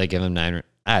 So they give him 9.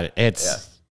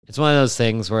 It's one of those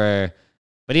things where,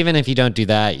 but even if you don't do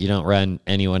that, you don't run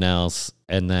anyone else,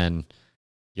 and then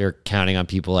you're counting on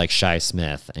people like Shy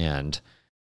Smith and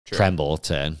Tremble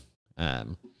to. So I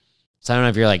don't know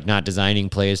if you're like not designing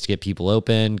plays to get people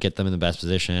open, get them in the best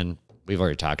position. We've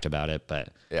already talked about it, but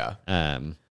yeah.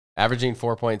 Averaging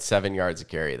 4.7 yards a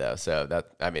carry though, so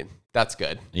that's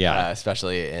good. Yeah,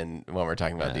 especially when we're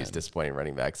talking about these disappointing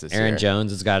running backs this year. Aaron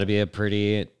Jones has got to be a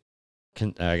pretty.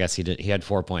 I guess he had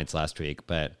 4 points last week,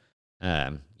 but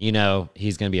he's going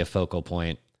to be a focal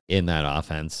point in that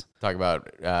offense. Talk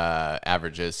about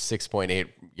averages 6.8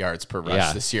 yards per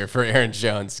rush this year for Aaron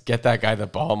Jones. Get that guy the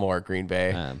ball more, Green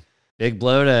Bay. Big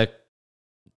blow to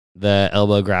the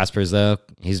elbow graspers, though.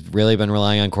 He's really been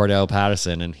relying on Cordell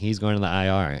Patterson, and he's going to the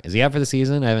IR. Is he out for the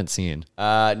season? I haven't seen.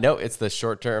 No, it's the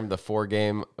short term, the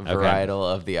 4-game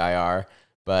varietal of the IR.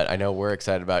 But I know we're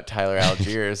excited about Tyler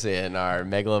Algiers in our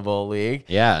Megala Bowl league.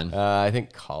 Yeah. I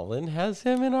think Colin has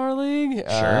him in our league.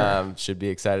 Sure. Should be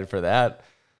excited for that.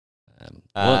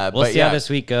 We'll see how this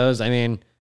week goes. I mean,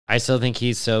 I still think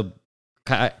he's so...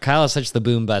 Kyle is such the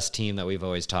boom-bust team that we've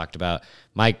always talked about.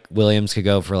 Mike Williams could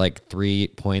go for like 3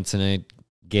 points in a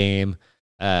game.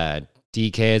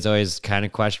 DK is always kind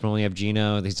of questionable. We have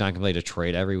Geno. He's not going to play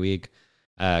Detroit every week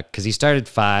because he started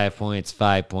 5 points,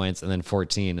 and then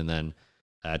 14, and then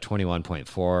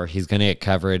 21.4. He's going to get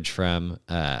coverage from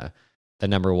the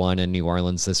number 1 in New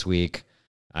Orleans this week.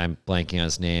 I'm blanking on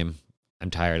his name.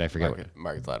 I'm tired. I forget.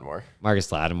 Marcus Lattimore.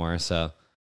 Marcus Lattimore. So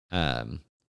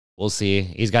we'll see.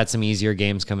 He's got some easier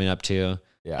games coming up too.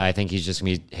 Yeah. I think he's just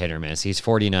going to be hit or miss. He's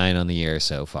 49 on the year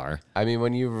so far. I mean,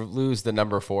 when you lose the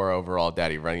number 4 overall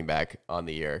daddy running back on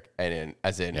the year,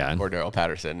 as in Cordell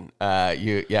Patterson,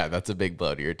 that's a big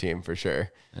blow to your team for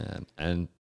sure. And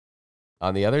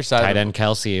on the other side, tight end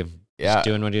Kelsey,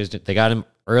 doing what he was doing. They got him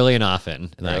early and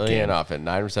often in that game.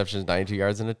 9 receptions, 92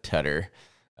 yards, and a tutter.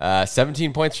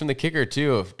 17 points from the kicker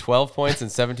too. 12 points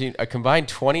and 17, a combined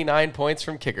 29 points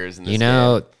from kickers in this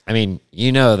game. I mean,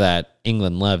 that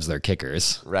England loves their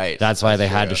kickers, right? That's why they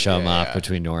had to show them off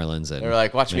between New Orleans and. They're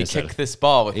like, watch Minnesota. Me kick this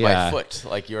ball with my foot,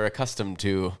 like you're accustomed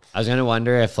to. I was gonna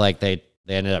wonder if like they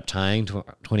ended up tying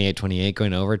 28-28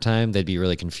 going to overtime. They'd be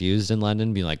really confused in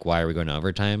London, being like, why are we going to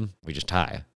overtime? We just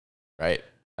tie. Right.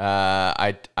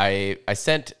 I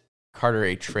sent Carter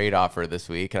a trade offer this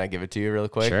week. Can I give it to you real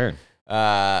quick? Sure.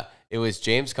 It was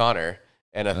James Conner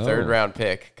and a 3rd round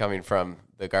pick coming from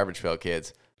the Garbage Pail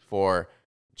Kids for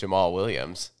Jamal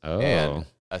Williams and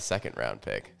a 2nd round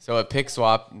pick. So a pick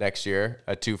swap next year,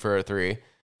 a 2 for a 3,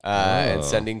 and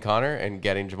sending Conner and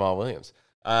getting Jamal Williams.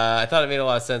 I thought it made a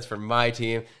lot of sense for my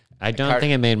team. I don't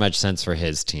think it made much sense for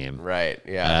his team. Right.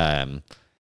 Yeah.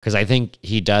 Because I think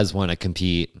he does want to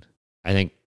compete. I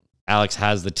think Alex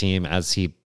has the team as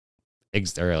he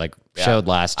showed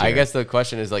last year. I guess the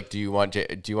question is like, do you want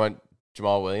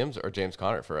Jamal Williams or James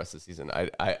Conner for us this season?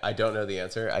 I don't know the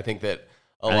answer. I think that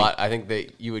I think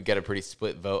that you would get a pretty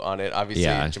split vote on it.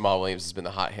 Obviously, Jamal Williams has been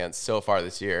the hot hand so far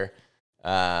this year.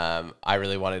 I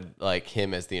really wanted like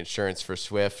him as the insurance for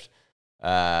Swift,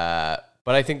 but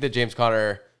I think that James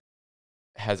Conner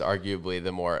has arguably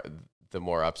the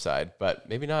more upside, but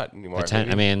maybe not anymore.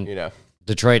 I mean, you know,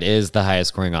 Detroit is the highest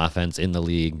scoring offense in the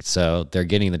league, so they're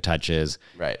getting the touches.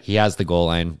 right? He has the goal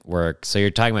line work. So you're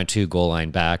talking about 2 goal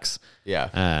line backs. Yeah,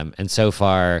 And so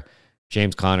far,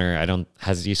 James Conner,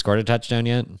 has he scored a touchdown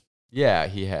yet? yeah,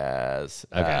 he has.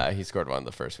 Okay. He scored one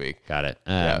the first week. Got it.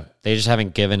 Yeah. They just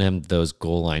haven't given him those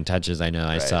goal line touches. I know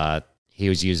I Right. saw he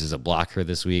was used as a blocker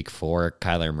this week for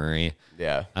Kyler Murray.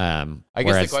 Yeah, I I guess the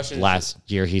whereas question is last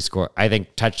year he scored, I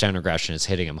think touchdown regression is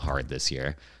hitting him hard this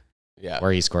year, yeah.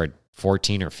 where he scored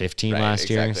 14 or 15 Right, last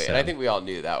year. exactly. So. And I think we all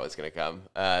knew that was going to come.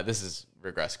 This has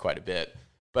regressed quite a bit.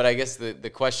 But I guess the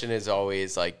question is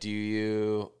always like, do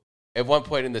you, at one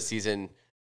point in the season,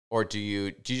 or do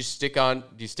you stick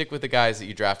with the guys that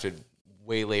you drafted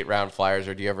way late round flyers,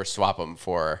 or do you ever swap them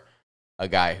for a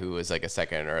guy who was like a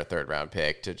second or a third round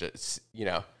pick to just,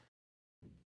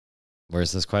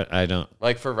 Where's this question? I don't.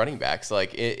 like for running backs,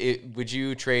 like would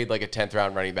you trade like a 10th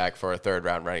round running back for a third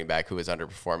round running back who was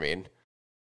underperforming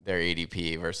their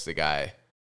ADP versus the guy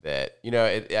that,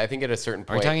 I think at a certain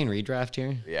Are we point. talking redraft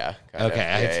here? Yeah. kind of.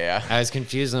 Okay. Yeah. I was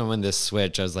confused on when this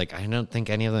switch. I was like, I don't think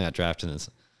any of them got drafted in this.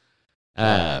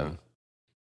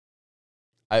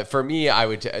 For me, I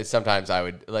would sometimes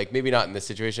like, maybe not in this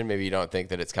situation. Maybe you don't think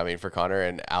that it's coming for Connor,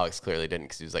 and Alex clearly didn't,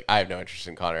 because he was like, I have no interest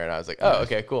in Connor, and I was like, oh,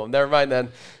 okay, cool, never mind then.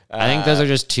 I think those are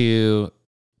just two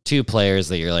players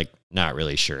that you're like not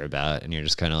really sure about, and you're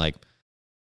just kind of like,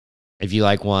 if you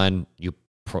like one,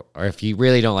 or if you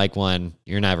really don't like one,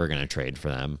 you're never going to trade for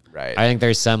them. right. I think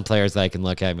there's some players that I can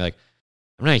look at and be like,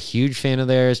 I'm not a huge fan of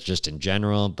theirs, just in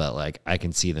general, but like I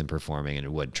can see them performing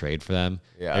and would trade for them.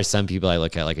 Yeah. There's some people I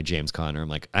look at like a James Conner. I'm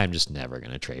like, I'm just never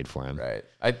going to trade for him. Right.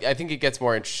 I think it gets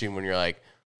more interesting when you're like,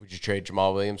 would you trade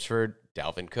Jamal Williams for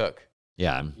Dalvin Cook?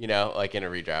 Yeah. Like in a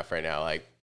redraft right now, like,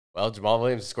 well, Jamal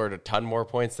Williams scored a ton more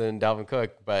points than Dalvin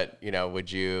Cook, but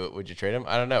would you trade him?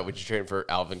 I don't know. Would you trade him for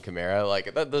Alvin Kamara?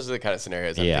 Like those are the kind of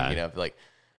scenarios I'm thinking of. Like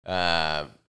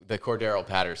the Cordero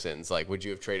Pattersons. Like, would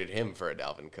you have traded him for a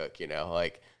Dalvin Cook?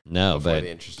 No, but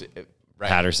right.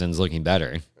 Patterson's looking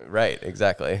better. Right.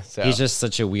 Exactly. So He's just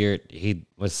such a he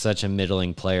was such a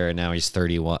middling player, and now he's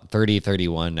 31.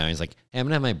 Now he's like, hey, I'm going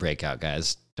to have my breakout,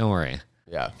 guys. Don't worry.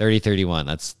 yeah. 31.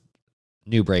 That's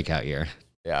new breakout year.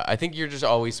 Yeah. I think you're just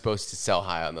always supposed to sell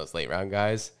high on those late round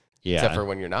guys. Yeah. Except for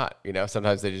when you're not.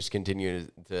 Sometimes they just continue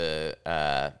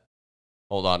to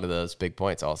hold on to those big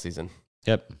points all season.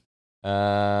 Yep.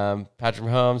 Patrick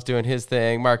Mahomes doing his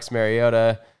thing. Marcus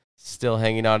Mariota still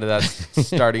hanging on to that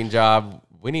starting job,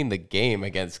 winning the game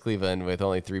against Cleveland with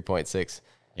only 3.6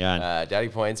 Yeah. daddy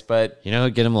points. But You know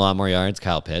who'd get him a lot more yards?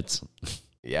 Kyle Pitts.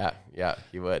 yeah,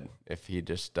 he would if he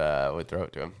just would throw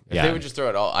it to him. If Yeah. they would just throw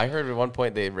it all. I heard at one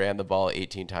point they ran the ball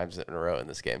 18 times in a row in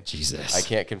this game. Jesus. I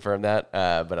can't confirm that,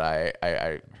 but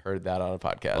I heard that on a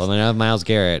podcast. Well, then I have Myles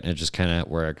Garrett, and it just kind of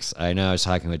works. I know I was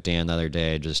talking with Dan the other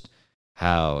day, just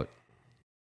how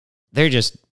they're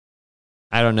just,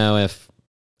 I don't know if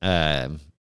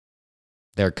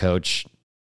their coach,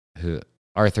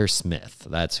 Arthur Smith,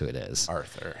 that's who it is,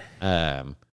 Arthur.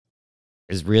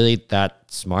 is really that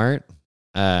smart.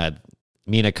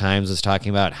 Mina Kimes was talking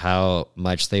about how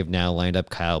much they've now lined up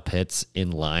Kyle Pitts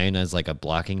in line as like a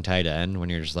blocking tight end, when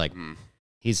you're just like,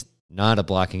 he's not a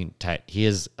blocking tight. He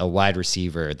is a wide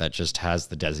receiver that just has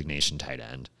the designation tight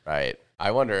end. Right.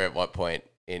 I wonder at what point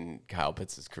in Kyle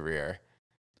Pitts' career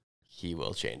he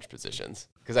will change positions,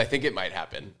 because I think it might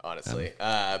happen, honestly.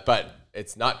 But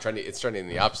it's not trending. It's trending in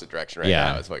the opposite direction right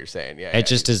now, is what you're saying. Yeah. It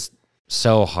just is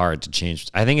so hard to change.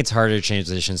 I think it's harder to change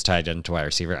positions tight end to wide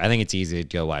receiver. I think it's easy to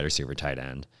go wide receiver tight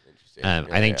end. I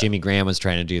think Jimmy Graham was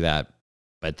trying to do that,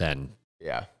 but then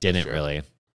didn't really.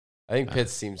 I think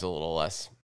Pitts seems a little less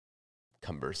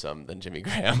cumbersome than Jimmy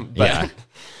Graham. But,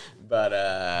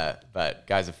 but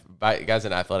guy's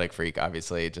an athletic freak.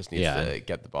 Obviously, just needs to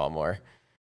get the ball more.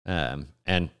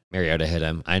 And Mariota hit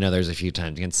him. I know there's a few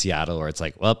times against Seattle where it's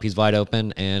like, well, he's wide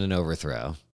open and an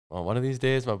overthrow. Well, one of these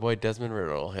days, my boy Desmond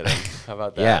Ritter will hit him. How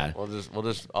about that?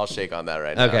 Yeah. I'll shake on that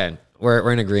right now. Okay,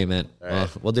 we're in agreement. All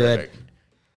right, we'll do perfect. it.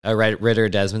 A Ritter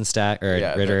Desmond stack, or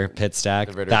Ritter Pitt stack.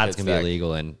 the Ritter That's Pitt gonna stack. be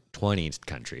illegal in 20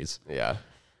 countries. Yeah.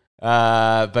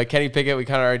 But Kenny Pickett, we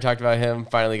kind of already talked about him.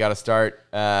 Finally got a start.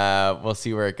 We'll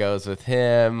see where it goes with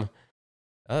him.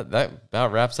 That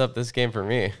about wraps up this game for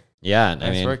me. Yeah, Nice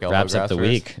I mean, work, wraps up the Elmo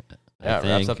week. Yeah, it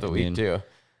wraps up the week too.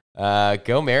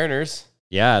 Go Mariners.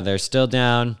 Yeah, they're still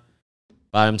down,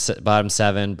 bottom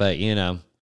 7, but I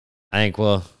think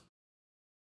we're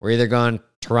either going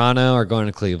Toronto or going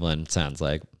to Cleveland. It sounds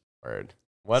like. Word.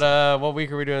 What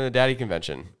week are we doing the Daddy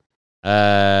Convention?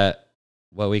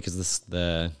 What week is this?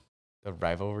 The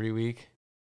rivalry week.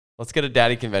 Let's get a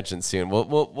daddy convention soon.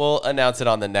 We'll announce it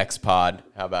on the next pod.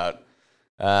 How about?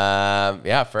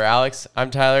 Yeah, for Alex, I'm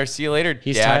Tyler. See you later,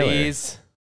 He's daddies.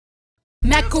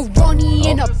 Macaroni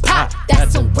in a pot,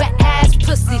 that's some wet ass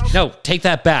pussy. No, take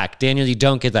that back. Daniel, you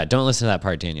don't get that. Don't listen to that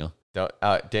part, Daniel. Don't,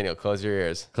 Daniel, close your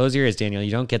ears. Close your ears, Daniel. You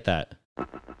don't get that. All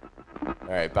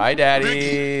right, bye,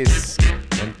 daddies.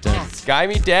 Sky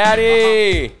me,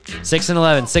 daddy. 6 and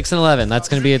 11. 6 and 11. That's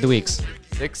going to be the weeks.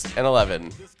 6 and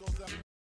 11.